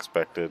to be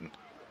expected.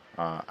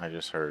 I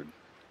just heard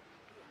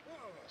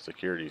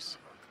securities.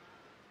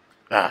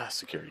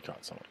 Security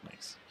caught someone.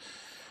 Nice.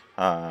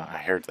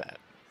 I heard that.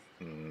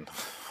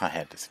 I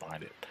had to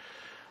find it.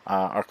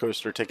 Our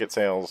coaster ticket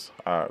sales,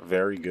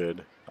 very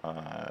good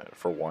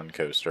for one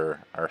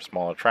coaster. Our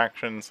small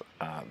attractions,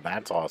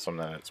 that's awesome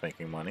that it's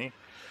making money.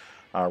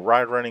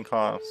 Ride renting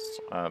costs,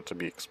 to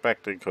be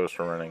expected.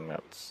 Coaster renting,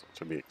 that's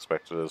to be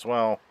expected as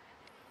well.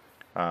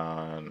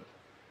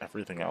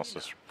 Everything else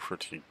is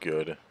pretty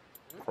good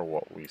for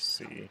what we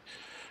see.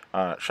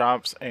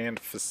 Shops and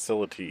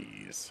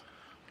facilities.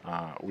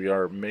 We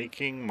are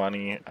making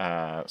money.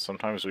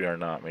 Sometimes we are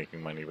not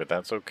making money, but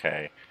that's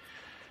okay.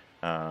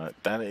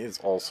 That is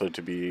also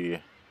to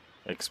be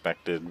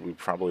expected. We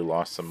probably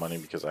lost some money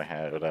because I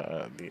had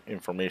the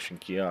information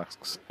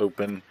kiosks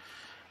open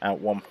at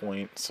one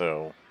point,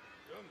 so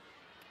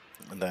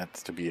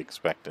that's to be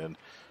expected.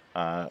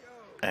 And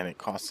it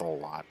costs a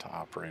lot to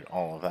operate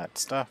all of that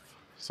stuff,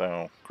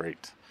 so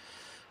great.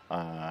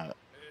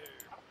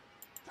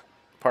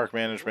 Park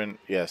management,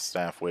 yes,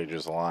 staff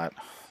wages a lot.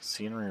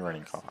 Scenery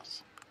renting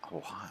costs, a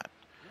lot.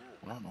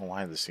 I don't know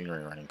why the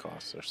scenery renting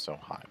costs are so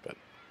high, but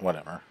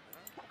whatever.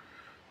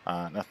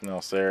 Nothing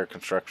else there.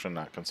 Construction,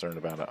 not concerned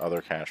about it.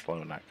 Other cash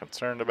flow, not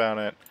concerned about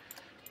it.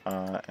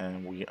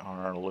 And we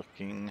are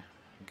looking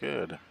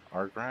good.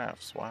 Our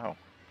graphs, wow.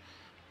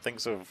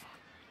 Things have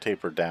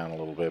tapered down a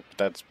little bit,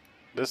 but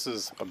this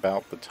is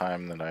about the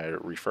time that I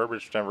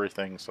refurbished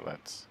everything, so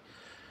that's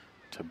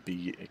to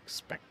be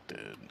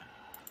expected.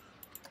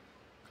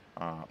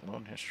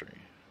 Loan history.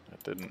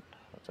 That didn't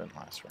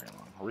last very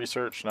long.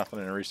 Research, nothing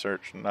in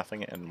research,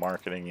 nothing in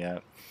marketing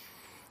yet.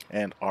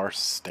 And our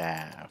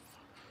staff.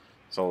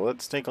 So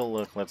let's take a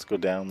look. Let's go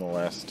down the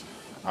list.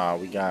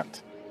 We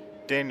got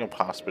Daniel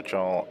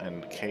Pospichal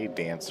and Kay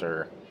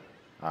Dancer.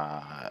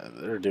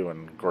 They're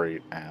doing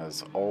great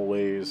as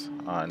always.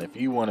 And if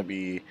you want to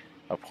be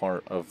a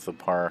part of the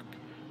park,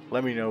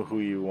 let me know who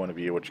you want to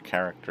be, which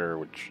character,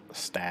 which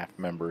staff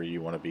member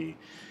you want to be.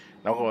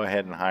 And I'll go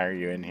ahead and hire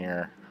you in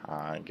here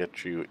and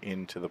get you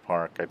into the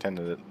park. I tend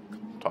to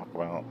talk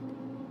about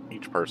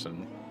each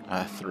person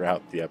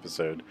throughout the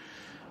episode.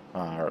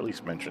 Or at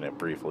least mention it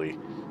briefly.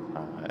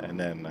 And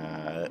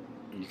then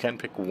you can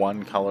pick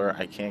one color.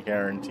 I can't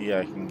guarantee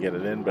I can get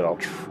it in, but I'll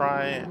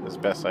try as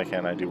best I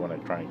can. I do want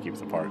to try and keep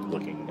the park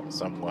looking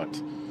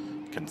somewhat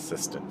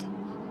consistent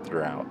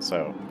throughout.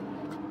 So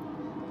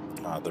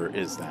there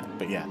is that.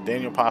 But yeah,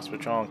 Daniel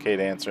Pospichal and Kay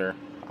Dancer,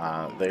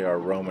 they are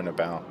roaming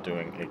about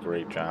doing a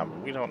great job.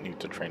 We don't need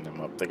to train them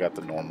up. They got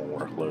the normal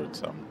workload,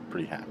 so I'm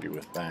pretty happy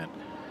with that.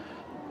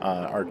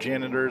 Our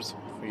janitors,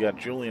 we got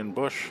Julian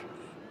Bush,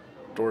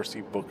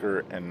 Dorsey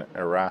Booker, and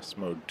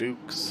Erasmo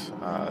Dukes.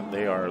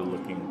 They are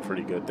looking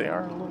pretty good. They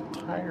are a little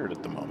tired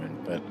at the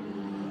moment,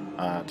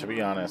 but to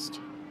be honest,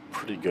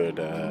 pretty good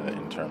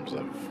in terms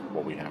of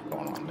what we have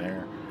going on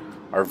there.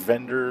 Our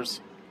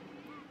vendors,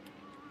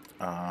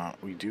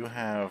 We do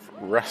have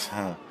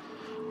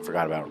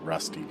forgot about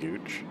Rusty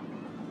Gooch.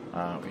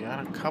 We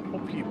got a couple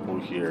people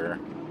here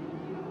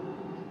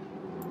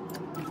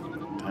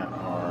that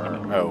are...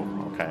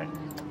 Oh, okay.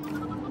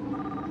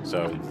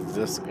 So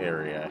this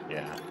area,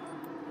 yeah.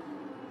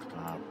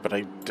 But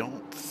I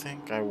don't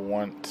think I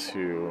want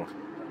to...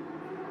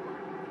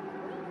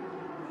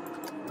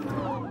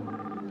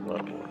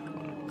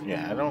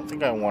 Yeah, I don't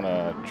think I want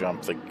to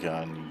jump the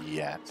gun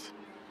yet.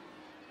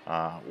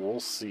 We'll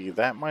see.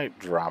 That might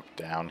drop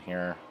down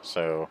here,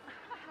 so...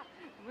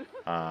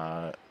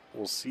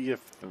 we'll see if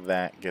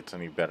that gets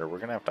any better. We're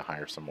going to have to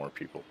hire some more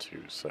people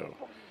too, so...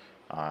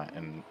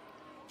 and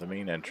the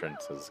main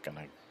entrance is going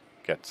to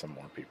get some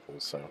more people,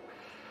 so...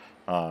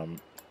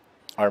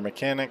 our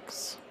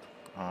mechanics...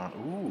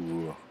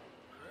 ooh...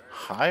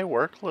 High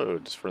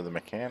workloads for the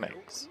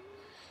mechanics.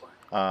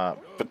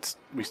 But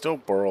we still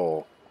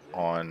burrow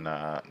on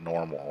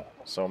normal,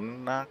 so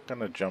I'm not going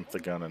to jump the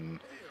gun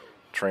and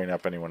train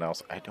up anyone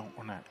else. I don't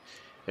want to...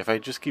 If I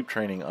just keep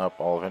training up,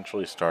 I'll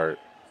eventually start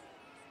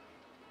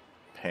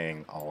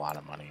paying a lot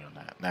of money on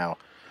that. Now,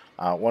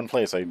 one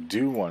place I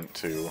do want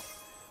to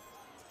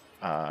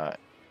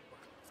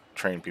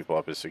train people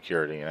up is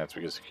security, and that's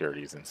because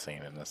security is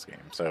insane in this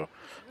game. So,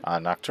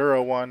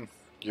 Nocturo 1,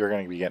 you're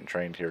going to be getting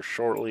trained here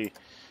shortly,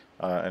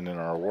 and in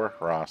our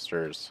work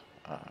rosters,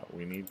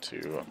 we need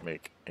to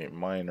make a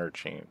minor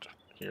change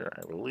here,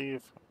 I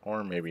believe,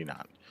 or maybe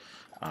not.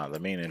 The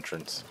main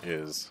entrance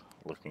is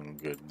looking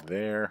good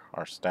there.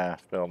 Our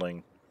staff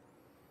building,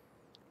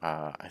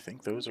 I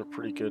think those are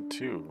pretty good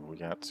too. We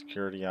got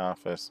security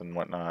office and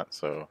whatnot,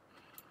 so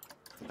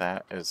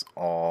that is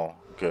all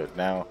good.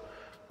 Now,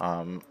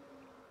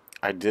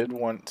 I did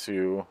want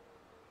to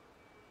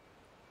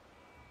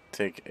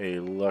take a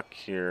look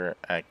here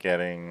at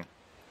getting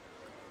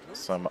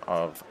some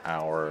of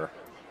our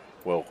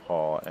will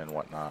call and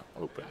whatnot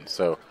open.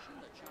 So,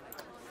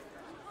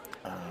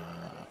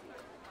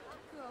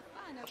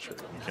 sure,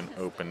 we can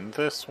open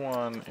this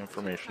one,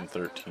 information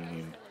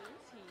 13,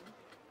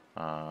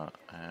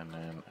 and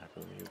then I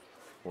believe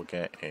we'll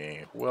get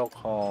a will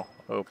call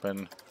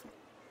open.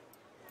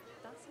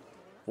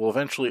 We'll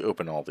eventually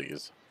open all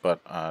these,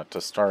 but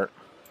to start,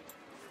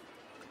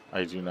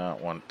 I do not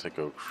want to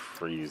go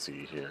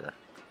crazy here.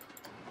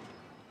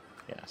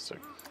 Yeah, so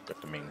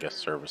got the main guest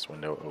service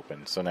window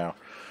open. So now,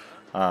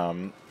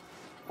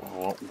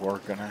 what we're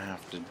gonna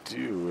have to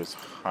do is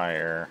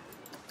hire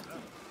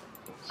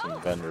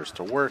some vendors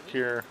to work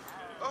here.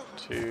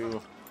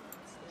 2,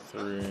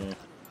 3,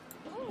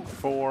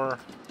 4.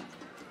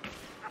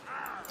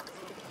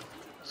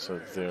 So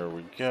there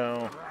we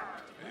go.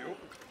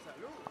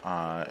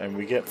 And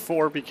we get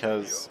 4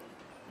 because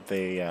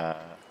they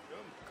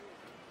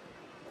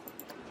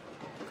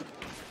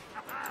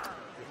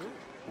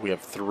we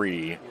have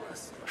 3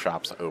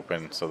 shops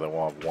open, so that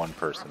we'll have 1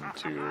 person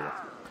to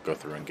go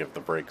through and give the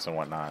breaks and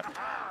whatnot.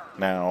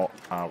 Now,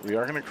 we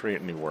are going to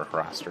create a new work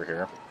roster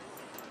here.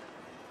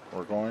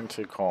 We're going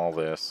to call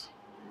this...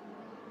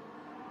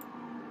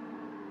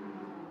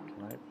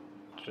 Can I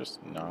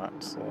just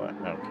not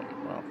select? Okay,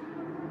 well...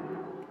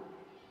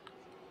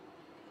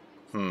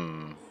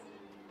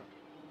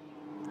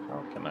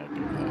 How can I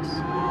do this?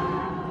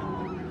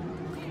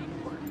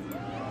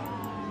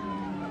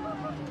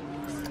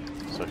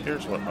 So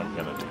here's what I'm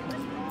going to do.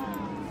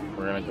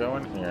 We're going to go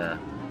in here,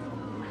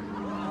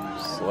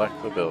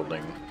 select the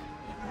building.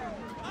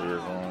 We're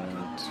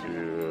going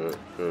to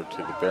go to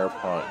the Bear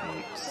Paw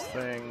Eats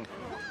thing.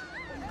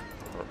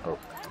 Oh,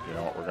 you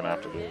know what we're going to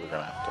have to do? We're going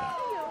to have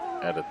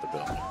to edit the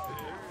building.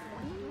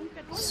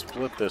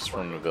 Split this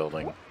from the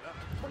building.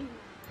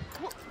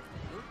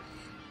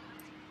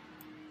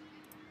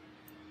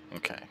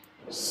 Okay,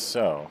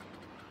 so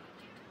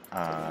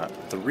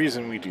the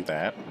reason we do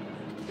that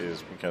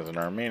is because in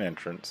our main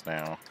entrance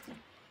now,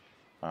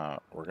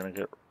 we're going to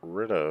get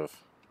rid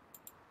of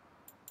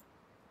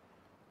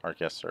our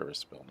guest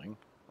service building.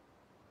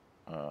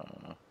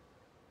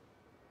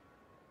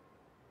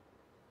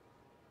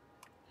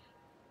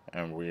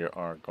 And we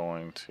are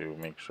going to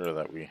make sure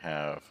that we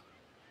have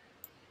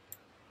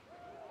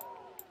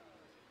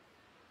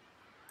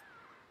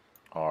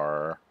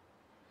our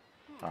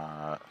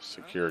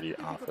security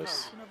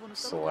office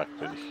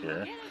selected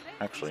here.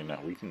 Actually, no,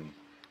 we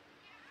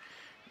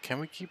can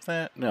we keep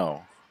that?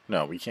 No,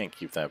 we can't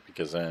keep that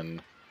because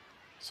then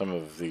some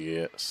of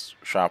the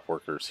shop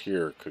workers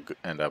here could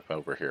end up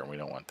over here and we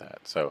don't want that.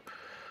 So,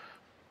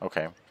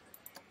 okay.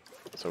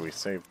 So we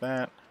save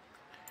that.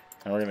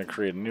 And we're going to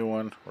create a new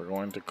one. We're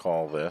going to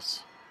call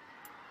this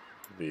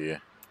the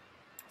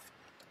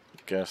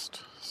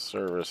guest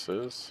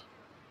services.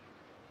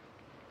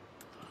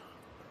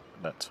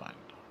 That's fine.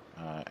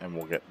 And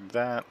we'll get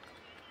that.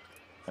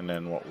 And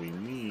then what we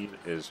need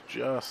is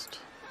just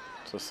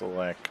to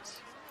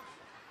select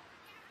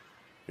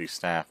the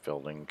staff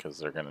building because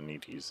they're going to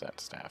need to use that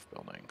staff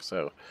building.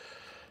 So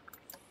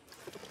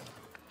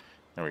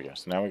there we go.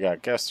 So now we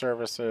got guest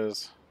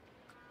services.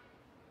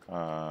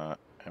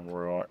 And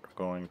we're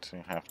going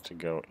to have to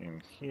go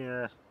in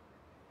here.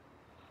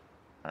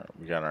 Alright,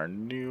 we got our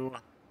new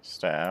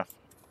staff.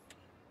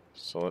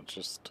 So let's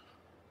just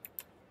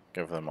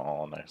give them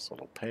all a nice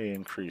little pay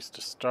increase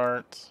to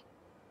start.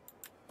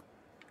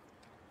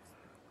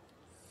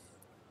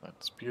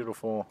 That's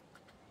beautiful.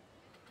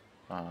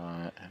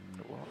 And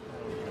what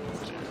we're going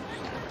to do,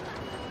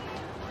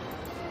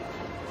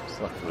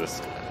 select this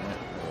guy.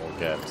 We'll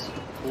get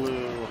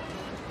blue.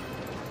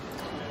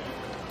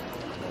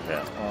 We'll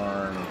get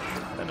orange,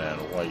 and then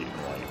white and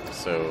white.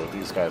 So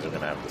these guys are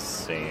going to have the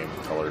same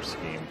color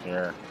scheme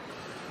here.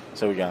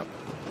 So we got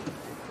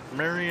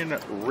Marion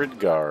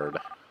Ridgard.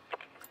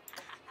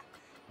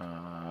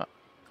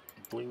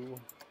 Blue,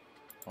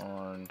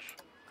 orange,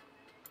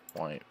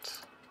 white,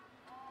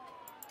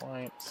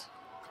 white.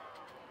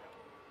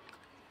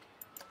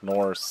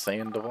 Nor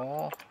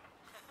Sandoval.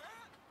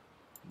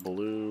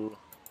 Blue,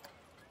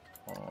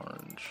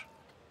 orange,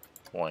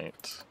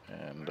 white,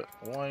 and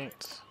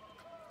white.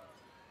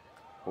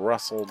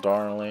 Russell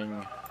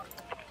Darling.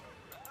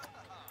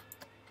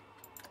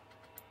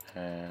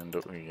 And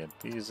we get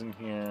these in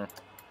here.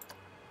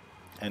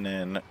 And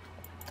then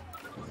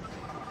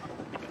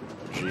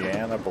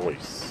Gianna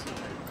Boyce.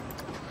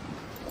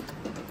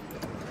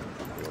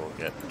 We will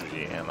get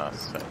Gianna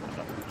set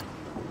up.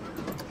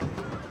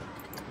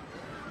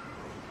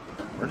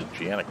 Where did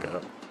Gianna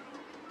go?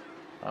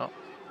 Oh.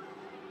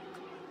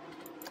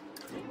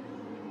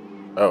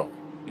 Oh,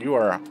 you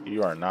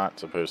are not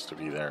supposed to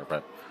be there,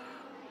 but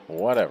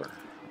whatever.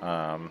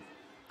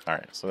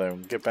 Alright, so then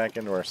we get back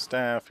into our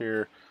staff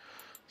here.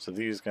 So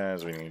these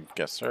guys, we need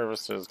guest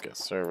services,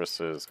 guest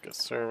services,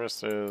 guest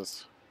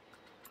services,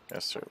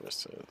 guest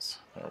services.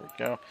 There we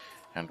go.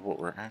 And what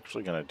we're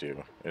actually going to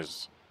do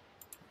is,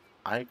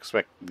 I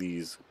expect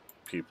these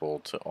people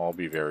to all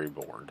be very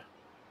bored.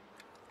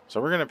 So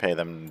we're going to pay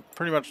them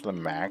pretty much the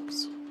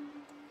max,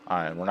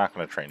 and we're not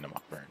going to train them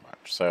up very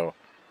much. So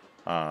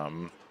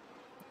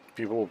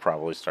people will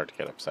probably start to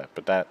get upset,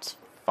 but that's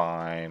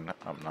fine.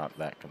 I'm not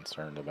that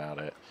concerned about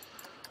it.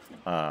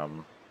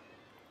 Alright,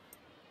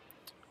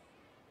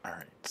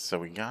 so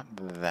we got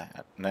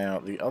that. Now,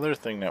 the other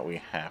thing that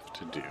we have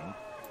to do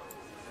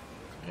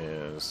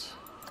is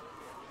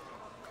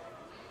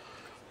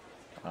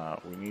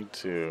we need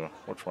to,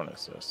 which one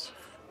is this?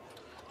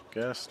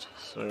 Guest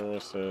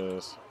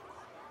services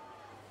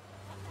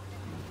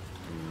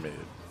mid.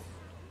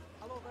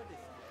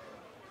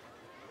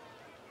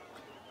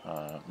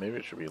 Maybe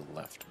it should be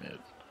left mid.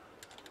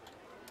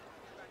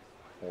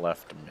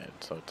 Left mid,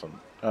 so it's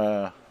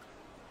on,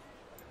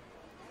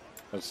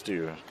 let's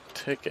do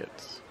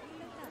tickets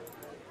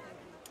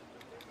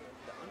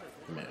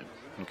mid.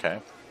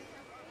 Okay.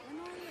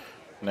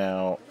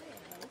 Now,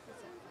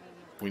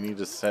 we need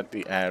to set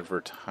the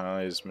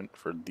advertisement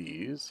for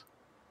these.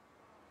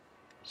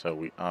 So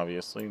we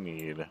obviously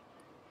need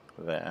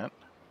that.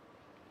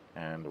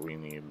 And we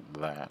need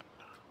that.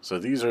 So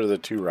these are the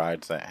two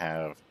rides that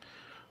have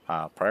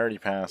priority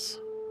pass.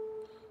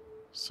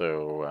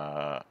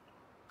 So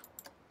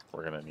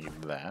we're going to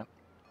need that.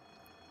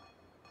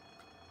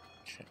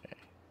 Okay.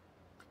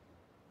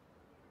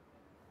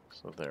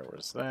 So there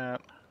was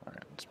that.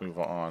 Alright, let's move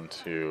on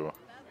to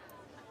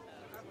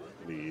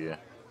the...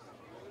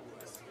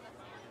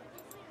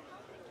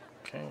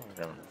 Okay,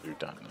 we're going to do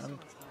done then.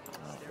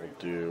 We'll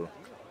do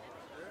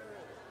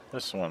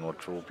this one,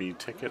 which will be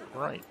ticket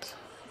right.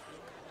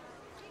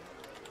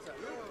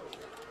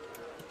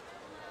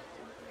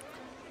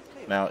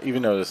 Now,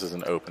 even though this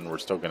isn't open, we're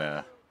still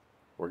gonna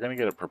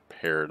get it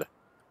prepared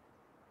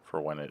for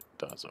when it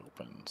does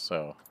open.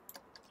 So,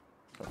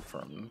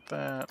 confirm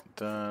that,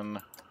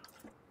 done.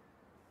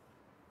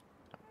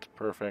 That's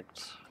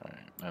perfect.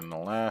 Alright, and the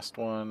last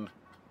one,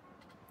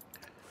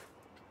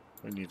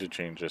 we need to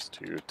change this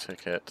to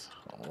ticket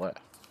left.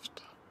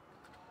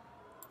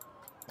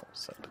 We'll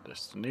set the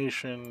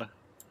destination.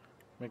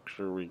 Make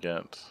sure we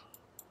get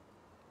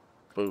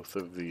both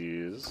of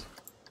these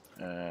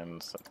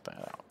and set that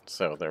out.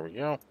 So there we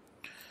go.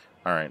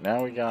 Alright,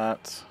 now we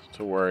got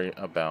to worry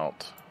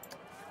about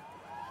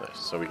this.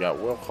 So we got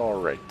will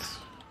call rates.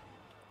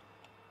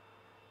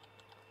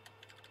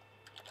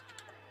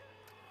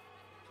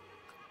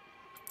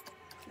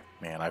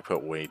 Man, I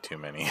put way too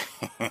many.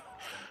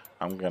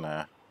 I'm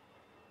gonna...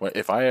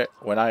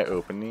 When I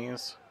open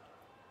these,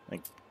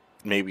 like,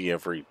 maybe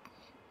every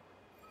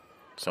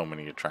so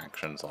many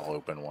attractions I'll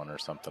open one or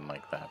something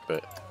like that,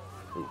 but...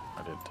 Ooh,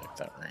 I didn't take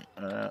that right.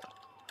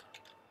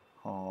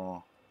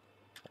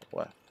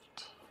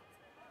 Left.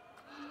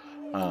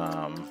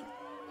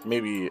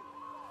 Maybe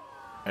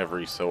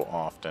every so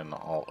often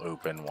I'll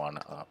open one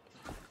up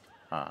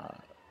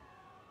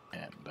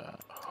and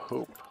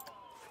hope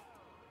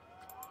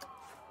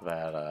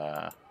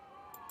that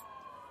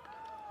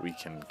we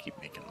can keep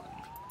making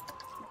money.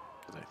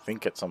 Because I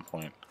think at some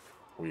point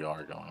we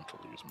are going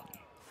to lose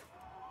money.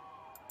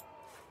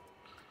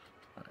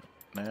 Alright,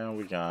 now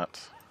we got,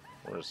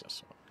 where's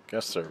this one?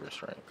 Guest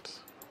service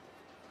rights.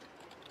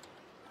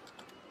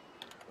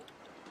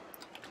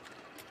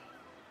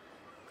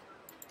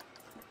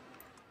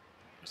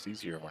 It's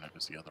easier when it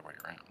was the other way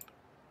around.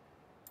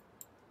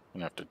 I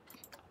don't have to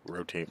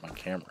rotate my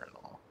camera at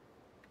all.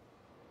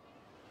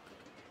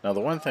 Now the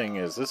one thing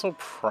is, this will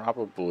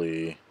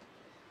probably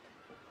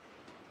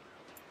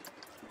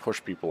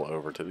push people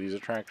over to these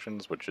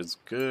attractions, which is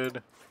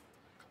good.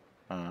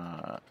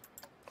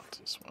 What's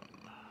this one?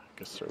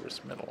 Guest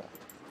service middle.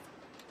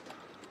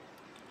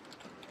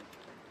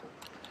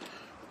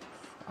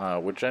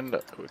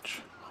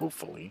 Which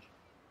hopefully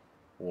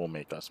will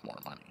make us more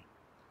money.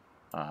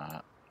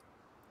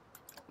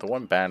 The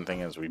one bad thing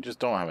is we just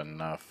don't have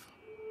enough.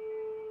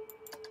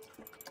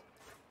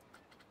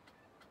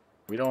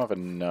 We don't have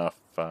enough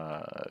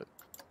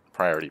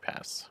priority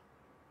pass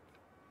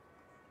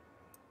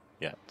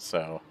yet,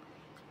 so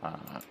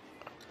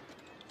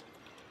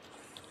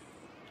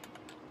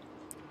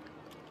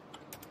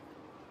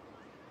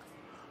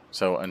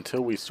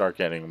until we start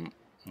getting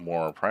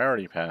more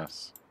priority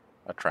pass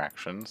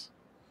attractions,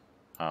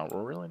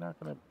 we're really not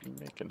going to be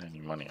making any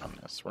money on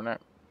this. We're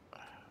not,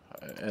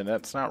 and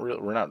that's not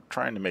real. We're not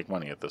trying to make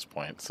money at this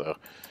point. So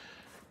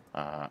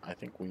I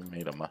think we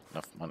made enough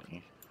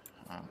money.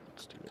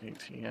 Let's do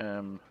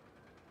ATM.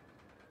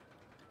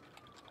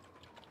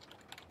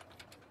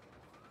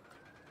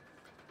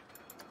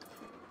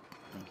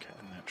 Okay,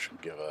 and that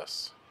should give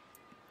us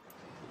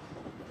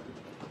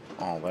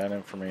all that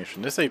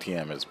information. This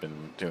ATM has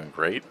been doing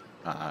great.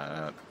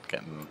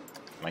 Getting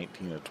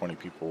 19 to 20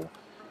 people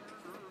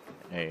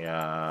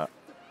a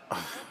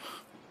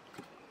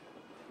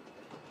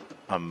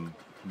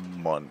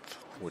month,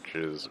 which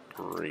is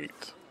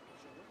great.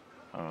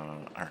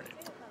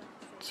 Alright.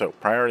 So,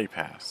 priority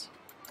pass.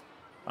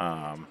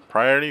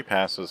 Priority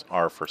passes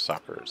are for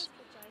suckers.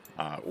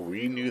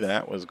 We knew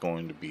that was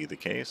going to be the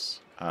case.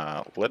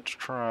 Let's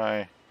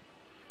try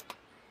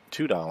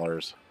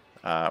 $2.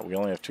 We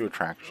only have 2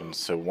 attractions,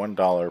 so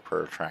 $1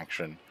 per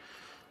attraction.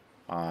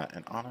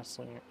 And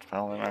honestly, it's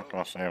probably not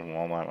going to save them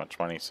all that much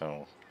money,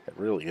 so it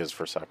really is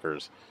for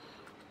suckers.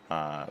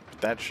 But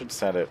that should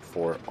set it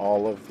for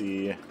all of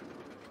the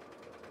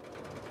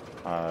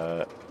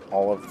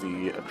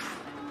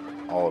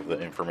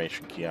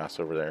information kiosks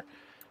over there.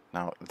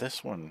 Now,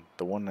 this one,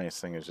 the one nice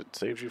thing is it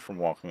saves you from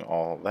walking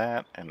all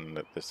that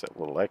and this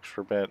little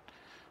extra bit.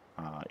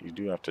 You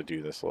do have to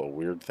do this little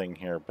weird thing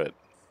here, but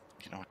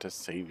you know, it does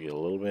save you a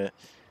little bit.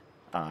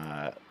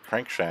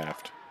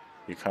 Crankshaft,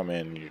 you come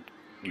in,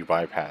 you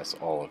bypass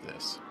all of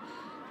this,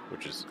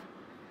 which is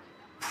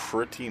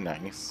pretty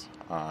nice.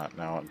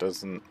 Now, it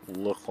doesn't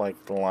look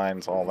like the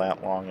line's all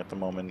that long at the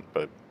moment,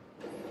 but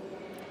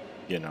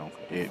you know,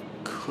 it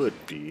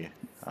could be.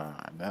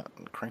 That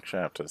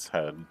Crankshaft has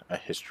had a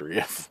history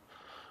of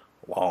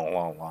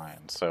long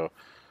lines, so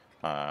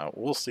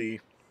we'll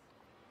see.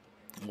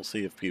 We'll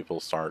see if people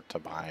start to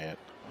buy it.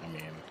 I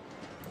mean,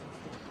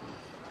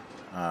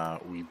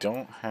 we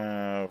don't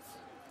have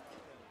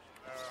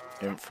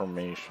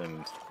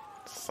information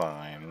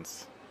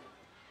signs,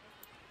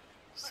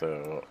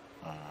 so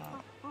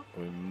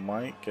we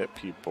might get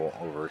people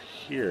over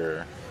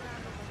here.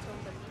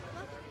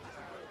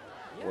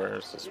 Where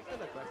is this?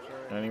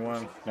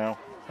 Anyone? No?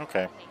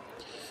 Okay.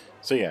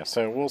 So yeah,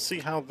 so we'll see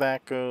how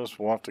that goes.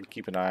 We'll have to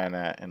keep an eye on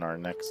that in our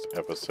next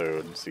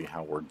episode and see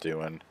how we're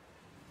doing.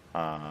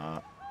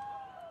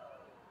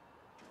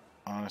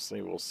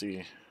 Honestly, we'll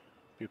see.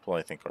 People,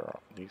 I think,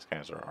 these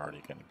guys are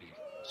already going to be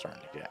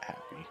starting to get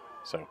happy.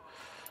 So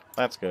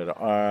that's good.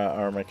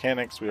 Our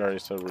mechanics, we already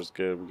said was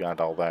good. We got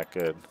all that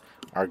good.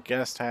 Our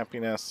guest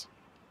happiness.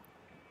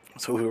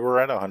 So we were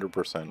at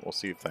 100%. We'll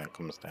see if that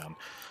comes down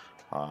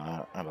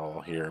at all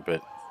here,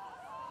 but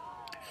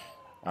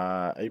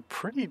a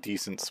pretty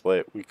decent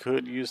split. We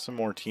could use some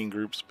more teen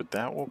groups, but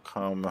that will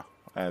come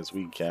as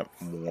we get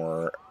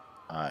more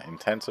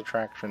intense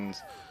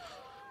attractions.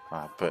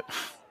 But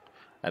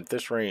at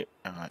this rate,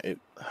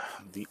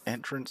 the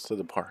entrance to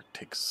the park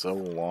takes so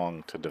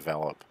long to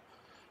develop.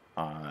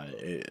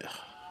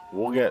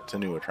 We'll get to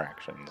new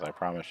attractions, I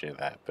promise you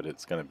that, but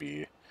it's gonna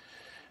be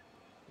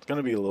a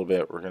little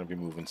bit. We're gonna be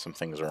moving some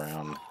things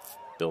around,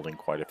 building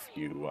quite a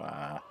few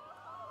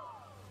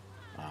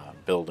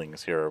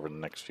buildings here over the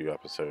next few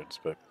episodes,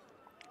 but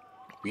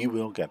we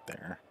will get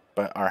there.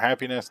 But our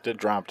happiness did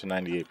drop to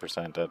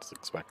 98%, that's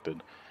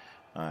expected.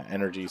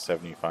 Energy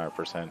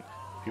 75%.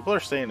 People are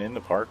staying in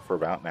the park for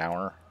about an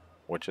hour,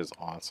 which is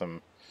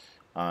awesome.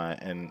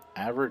 And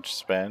average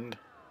spend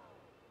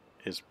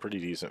is pretty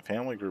decent.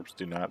 Family groups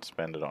do not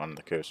spend it on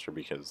the coaster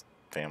because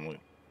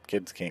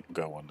kids can't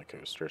go on the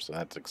coaster, so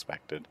that's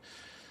expected.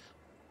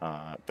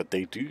 But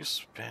they do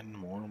spend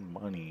more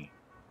money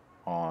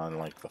on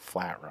like the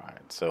flat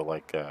ride, so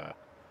like the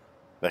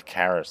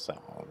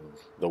carousel,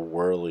 the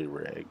whirly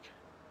rig,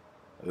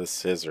 the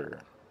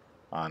scissor.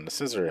 The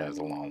scissor has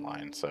a long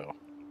line, so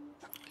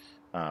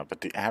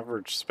but the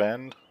average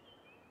spend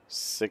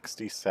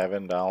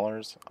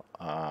 $67,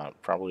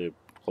 probably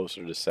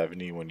closer to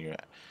 70 when you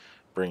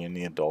bring in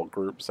the adult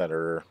groups that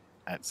are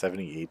at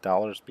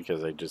 $78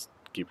 because they just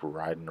keep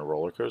riding the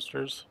roller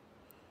coasters,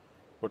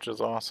 which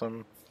is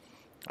awesome.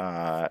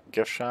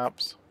 Gift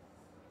shops,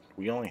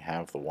 we only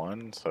have the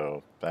one,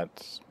 so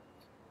that's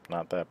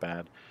not that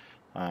bad.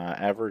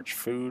 Average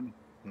food,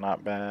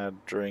 not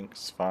bad.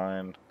 Drinks,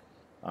 fine.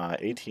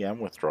 ATM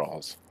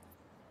withdrawals.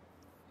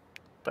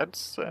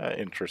 that's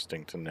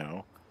interesting to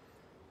know.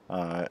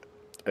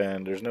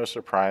 And there's no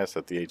surprise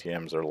that the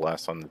ATMs are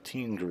less on the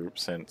teen group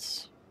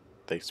since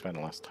they spend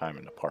less time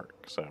in the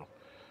park. So,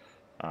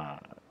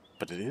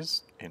 but it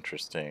is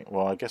interesting.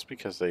 Well, I guess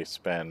because they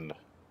spend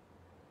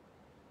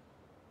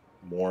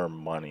more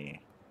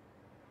money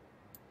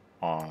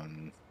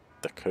on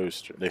the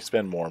coaster. They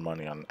spend more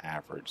money on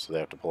average, so they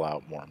have to pull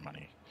out more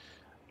money.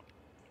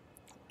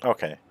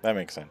 Okay, that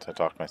makes sense. I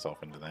talked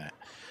myself into that.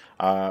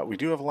 We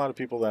do have a lot of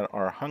people that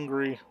are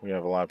hungry. We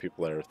have a lot of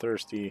people that are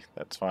thirsty.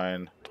 That's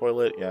fine.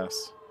 Toilet,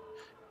 yes.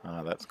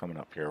 That's coming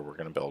up here. We're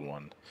going to build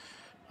one.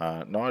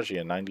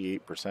 Nausea,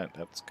 98%.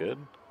 That's good.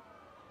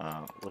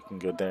 Looking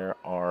good there.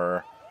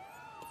 Our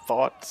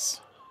thoughts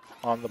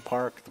on the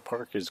park. The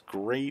park is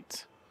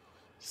great.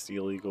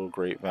 Steel Eagle,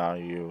 great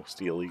value.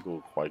 Steel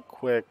Eagle, quite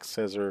quick.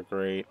 Scissor,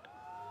 great.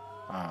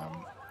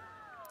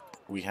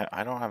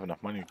 I don't have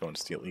enough money to go in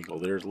Steel Eagle.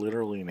 There's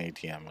literally an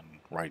ATM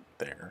right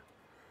there.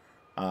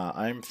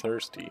 I'm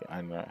thirsty.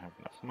 I don't have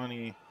enough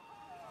money.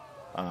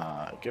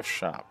 Gift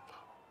shop.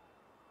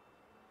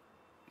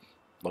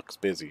 Looks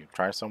busy.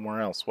 Try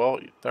somewhere else. Well,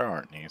 there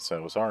aren't any,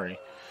 so sorry.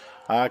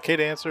 Kid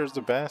Answer is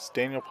the best.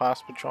 Daniel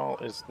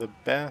Paspachal is the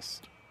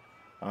best.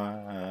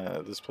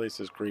 This place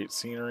is great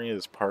scenery.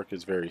 This park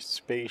is very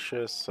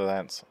spacious, so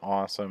that's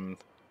awesome.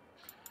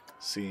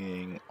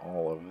 Seeing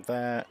all of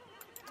that.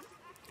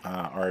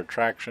 Our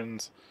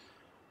attractions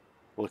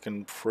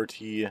looking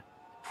pretty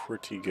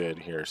good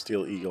here.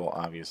 Steel Eagle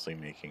obviously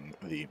making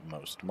the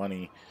most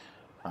money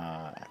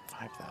at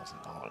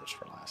 $5,000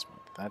 for last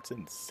month. That's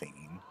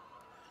insane.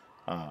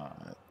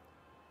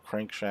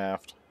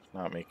 Crankshaft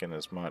not making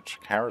as much.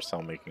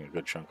 Carousel making a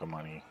good chunk of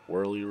money.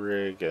 Whirly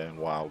Rig and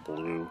Wild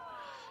Blue.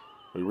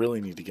 We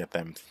really need to get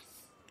them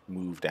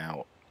moved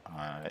out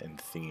and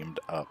themed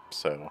up.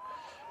 So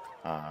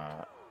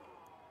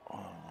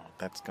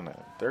that's coming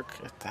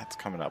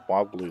up.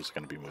 Wild Blue's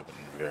gonna be moving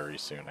very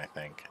soon, I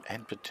think,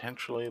 and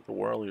potentially the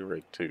Whirly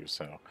Rig too.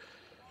 So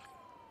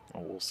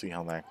we'll see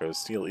how that goes.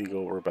 Steel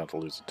Eagle, we're about to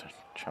lose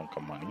a chunk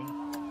of money.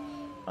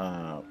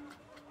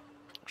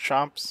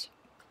 Shops.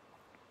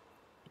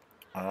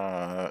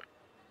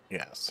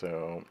 Yeah,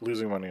 so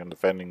losing money on the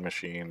vending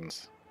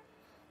machines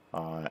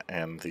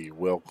and the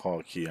will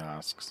call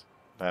kiosks.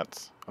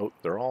 Oh,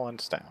 they're all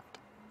unstaffed.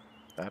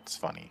 That's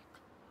funny.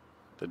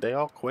 Did they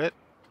all quit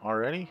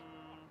already?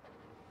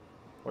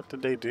 What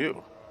did they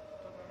do?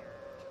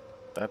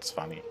 That's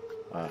funny.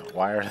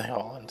 Why are they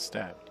all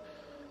unstaffed?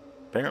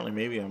 Apparently,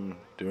 maybe I'm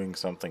doing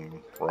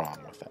something wrong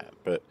with that.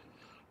 But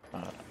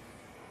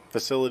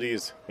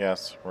facilities,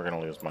 yes, we're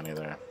going to lose money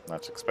there.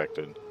 That's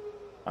expected.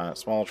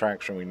 Small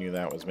attraction, we knew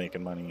that was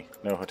making money.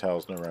 No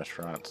hotels, no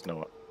restaurants,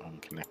 no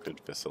unconnected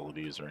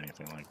facilities or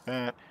anything like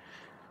that.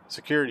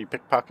 Security,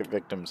 pickpocket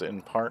victims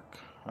in park.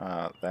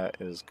 That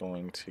is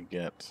going to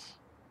get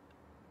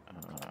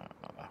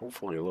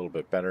hopefully a little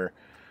bit better.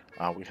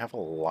 We have a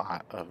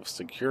lot of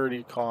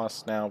security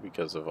costs now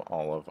because of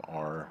all of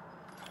our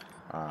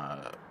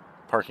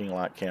parking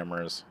lot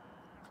cameras.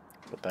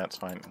 But that's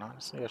fine. And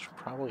honestly, I should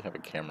probably have a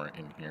camera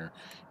in here,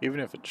 even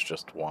if it's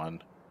just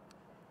one.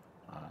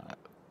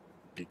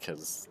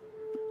 Because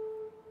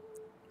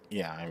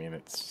yeah, I mean,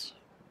 it's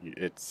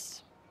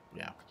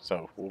yeah,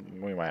 so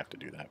we might have to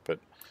do that. But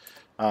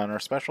on our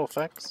special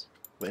effects,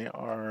 they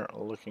are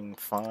looking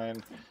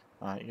fine.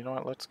 You know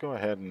what, let's go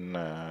ahead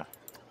and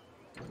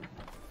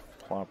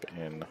plop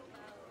in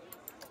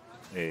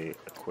a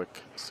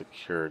quick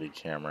security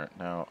camera.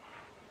 Now,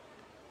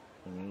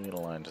 we need a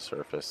line to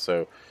surface,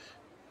 so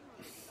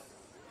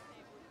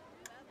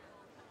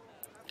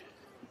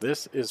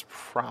this is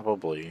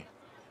probably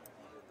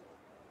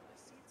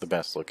the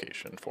best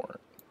location for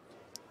it.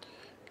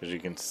 Because you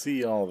can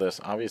see all this.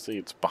 Obviously,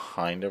 it's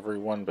behind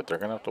everyone, but they're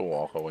going to have to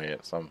walk away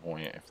at some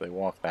point. If they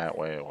walk that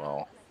way,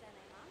 well,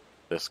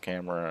 this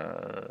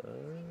camera...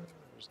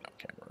 There's no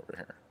camera over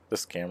here.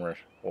 This camera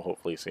will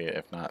hopefully see it.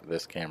 If not,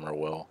 this camera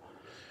will.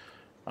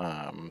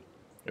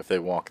 If they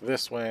walk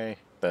this way,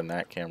 then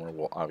that camera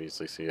will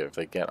obviously see it. If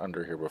they get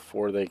under here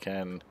before they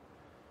can,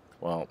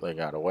 well, they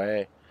got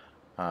away.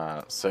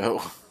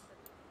 So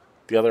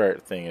the other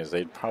thing is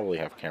they'd probably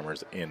have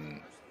cameras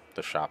in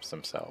the shops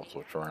themselves,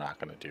 which we're not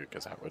going to do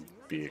because that would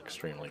be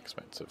extremely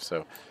expensive.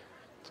 So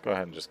let's go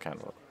ahead and just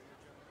kind of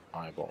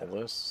eyeball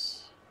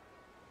this.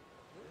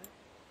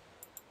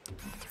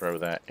 Throw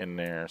that in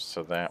there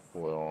so that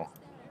will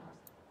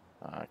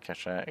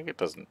catch that. It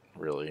doesn't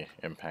really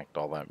impact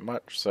all that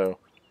much. So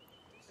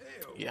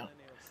yeah,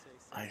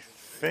 I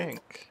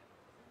think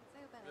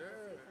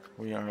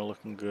we are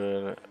looking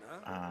good.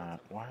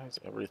 Why has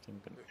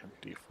everything been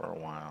empty for a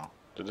while?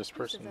 Did this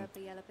person...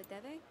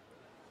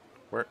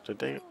 Where did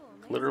they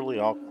literally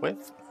all quit?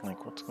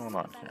 Like, what's going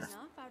on here?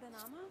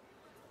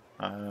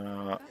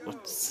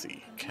 Let's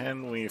see.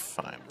 Can we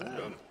find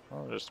them?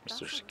 Oh, there's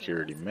Mr.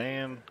 Security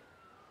Man.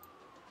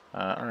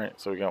 Alright,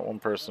 so we got one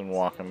person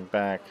walking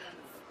back.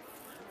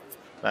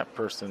 That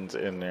person's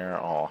in there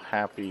all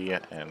happy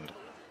and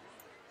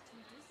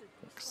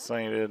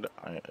excited.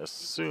 I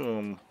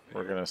assume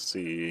we're gonna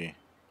see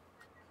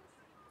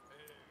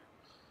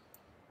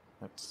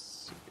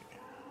Let's see.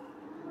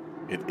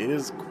 It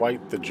is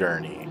quite the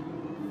journey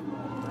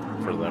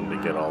for them to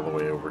get all the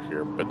way over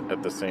here, but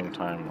at the same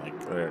time, like,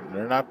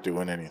 they're not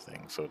doing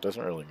anything, so it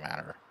doesn't really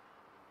matter.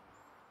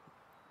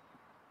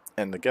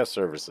 And the guest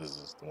services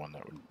is the one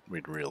that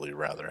we'd really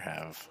rather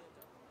have.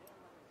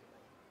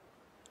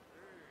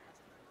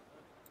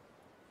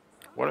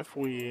 What if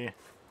we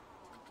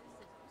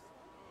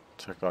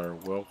took our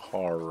will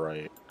call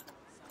right,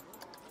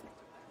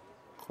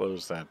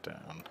 close that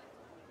down?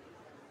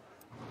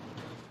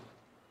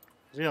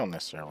 You don't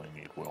necessarily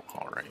need will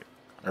call right,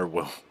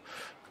 or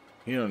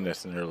you don't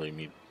necessarily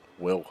need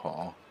will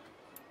call.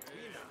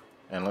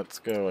 And let's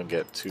go and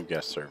get 2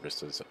 guest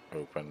services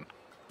open.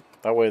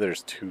 That way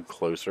there's 2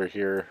 closer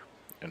here,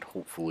 and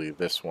hopefully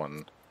this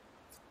one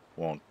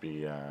won't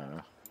be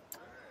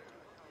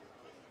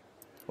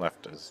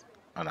left as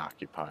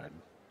unoccupied.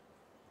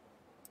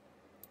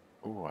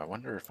 Ooh, I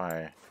wonder if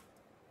I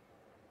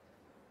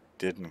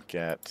didn't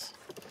get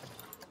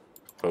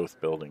both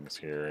buildings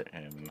here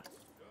in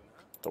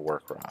the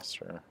work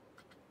roster.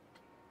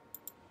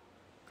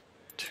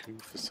 2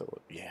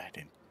 facility. Yeah, I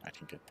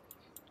didn't get.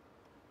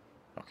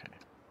 Okay.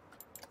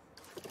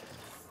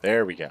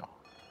 There we go.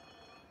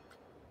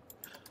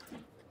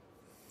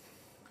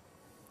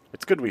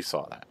 It's good we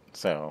saw that.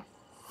 So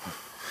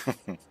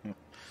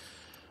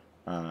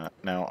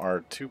now our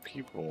 2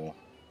 people.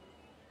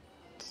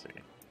 Let's see.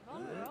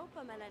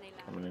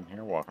 Coming in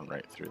here, walking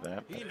right through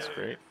that. That's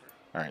great.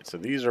 All right, so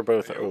these are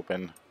both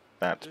open.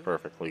 That's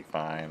perfectly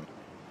fine.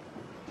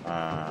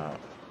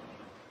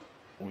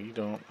 We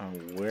don't know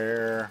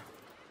where.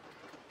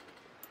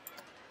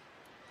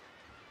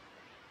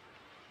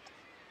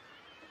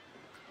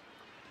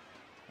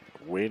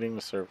 Waiting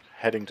to serve.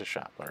 Heading to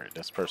shop. All right,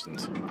 this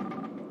person's.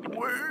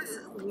 Where?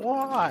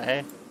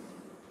 Why?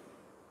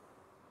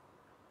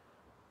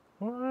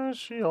 Why is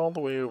she all the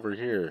way over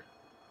here?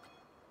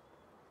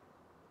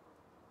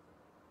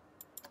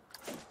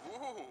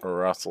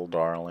 Russell,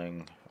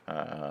 darling,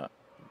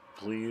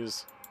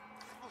 please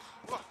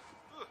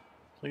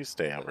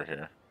stay over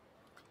here.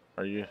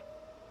 Are you?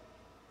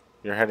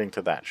 You're heading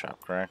to that shop,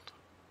 correct?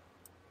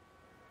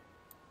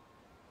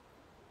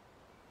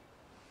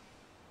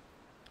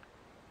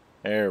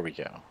 There we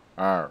go.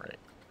 Alright.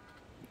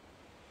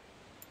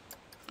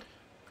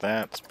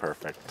 That's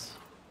perfect.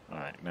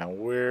 Alright, now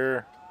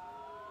where...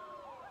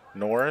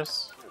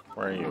 Norris?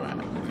 Where are you at?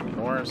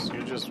 Norris,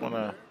 you just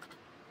wanna...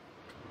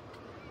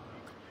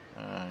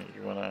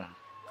 you wanna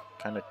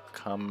kind of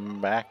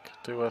come back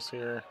to us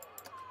here?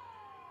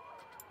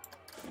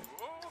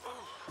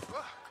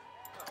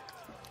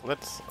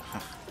 Let's...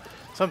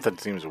 Something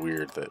seems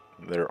weird that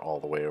they're all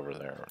the way over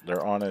there.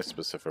 They're on a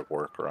specific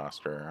work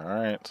roster.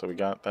 Alright, so we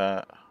got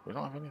that. We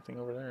don't have anything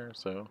over there,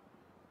 so...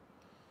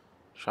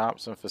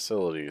 Shops and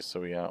facilities.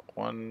 So we got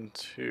 1,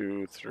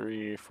 2,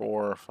 3,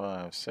 4,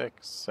 5,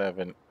 6,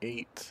 7,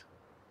 8.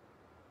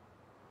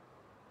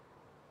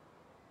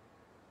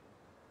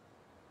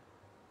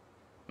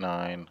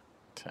 9,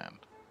 10.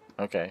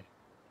 Okay.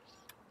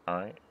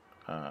 Alright.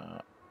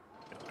 I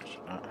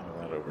should not have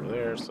that over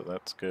there, so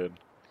that's good.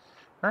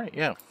 Alright,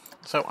 yeah.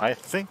 So I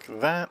think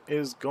that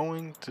is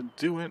going to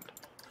do it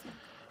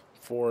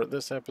for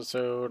this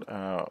episode.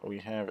 We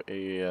have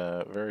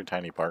a very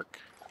tiny park,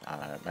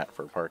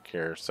 Matford Park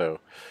here,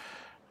 so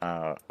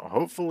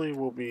hopefully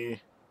we'll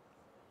be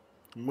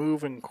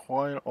moving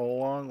quite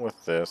along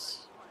with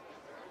this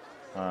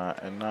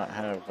and not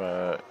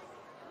have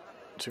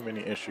too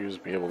many issues,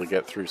 be able to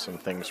get through some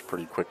things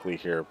pretty quickly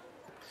here.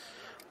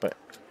 But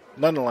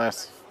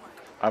nonetheless,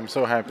 I'm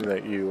so happy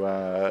that you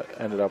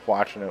ended up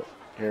watching it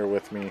here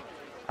with me.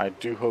 I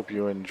do hope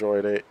you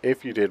enjoyed it.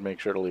 If you did, make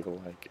sure to leave a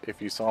like.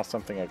 If you saw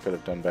something I could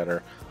have done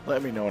better,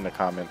 let me know in the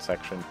comment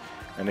section.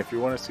 And if you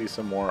want to see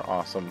some more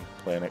awesome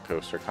Planet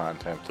Coaster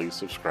content, please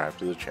subscribe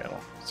to the channel.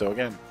 So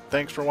again,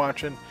 thanks for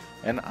watching,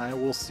 and I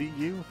will see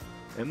you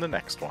in the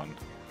next one.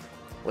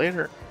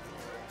 Later.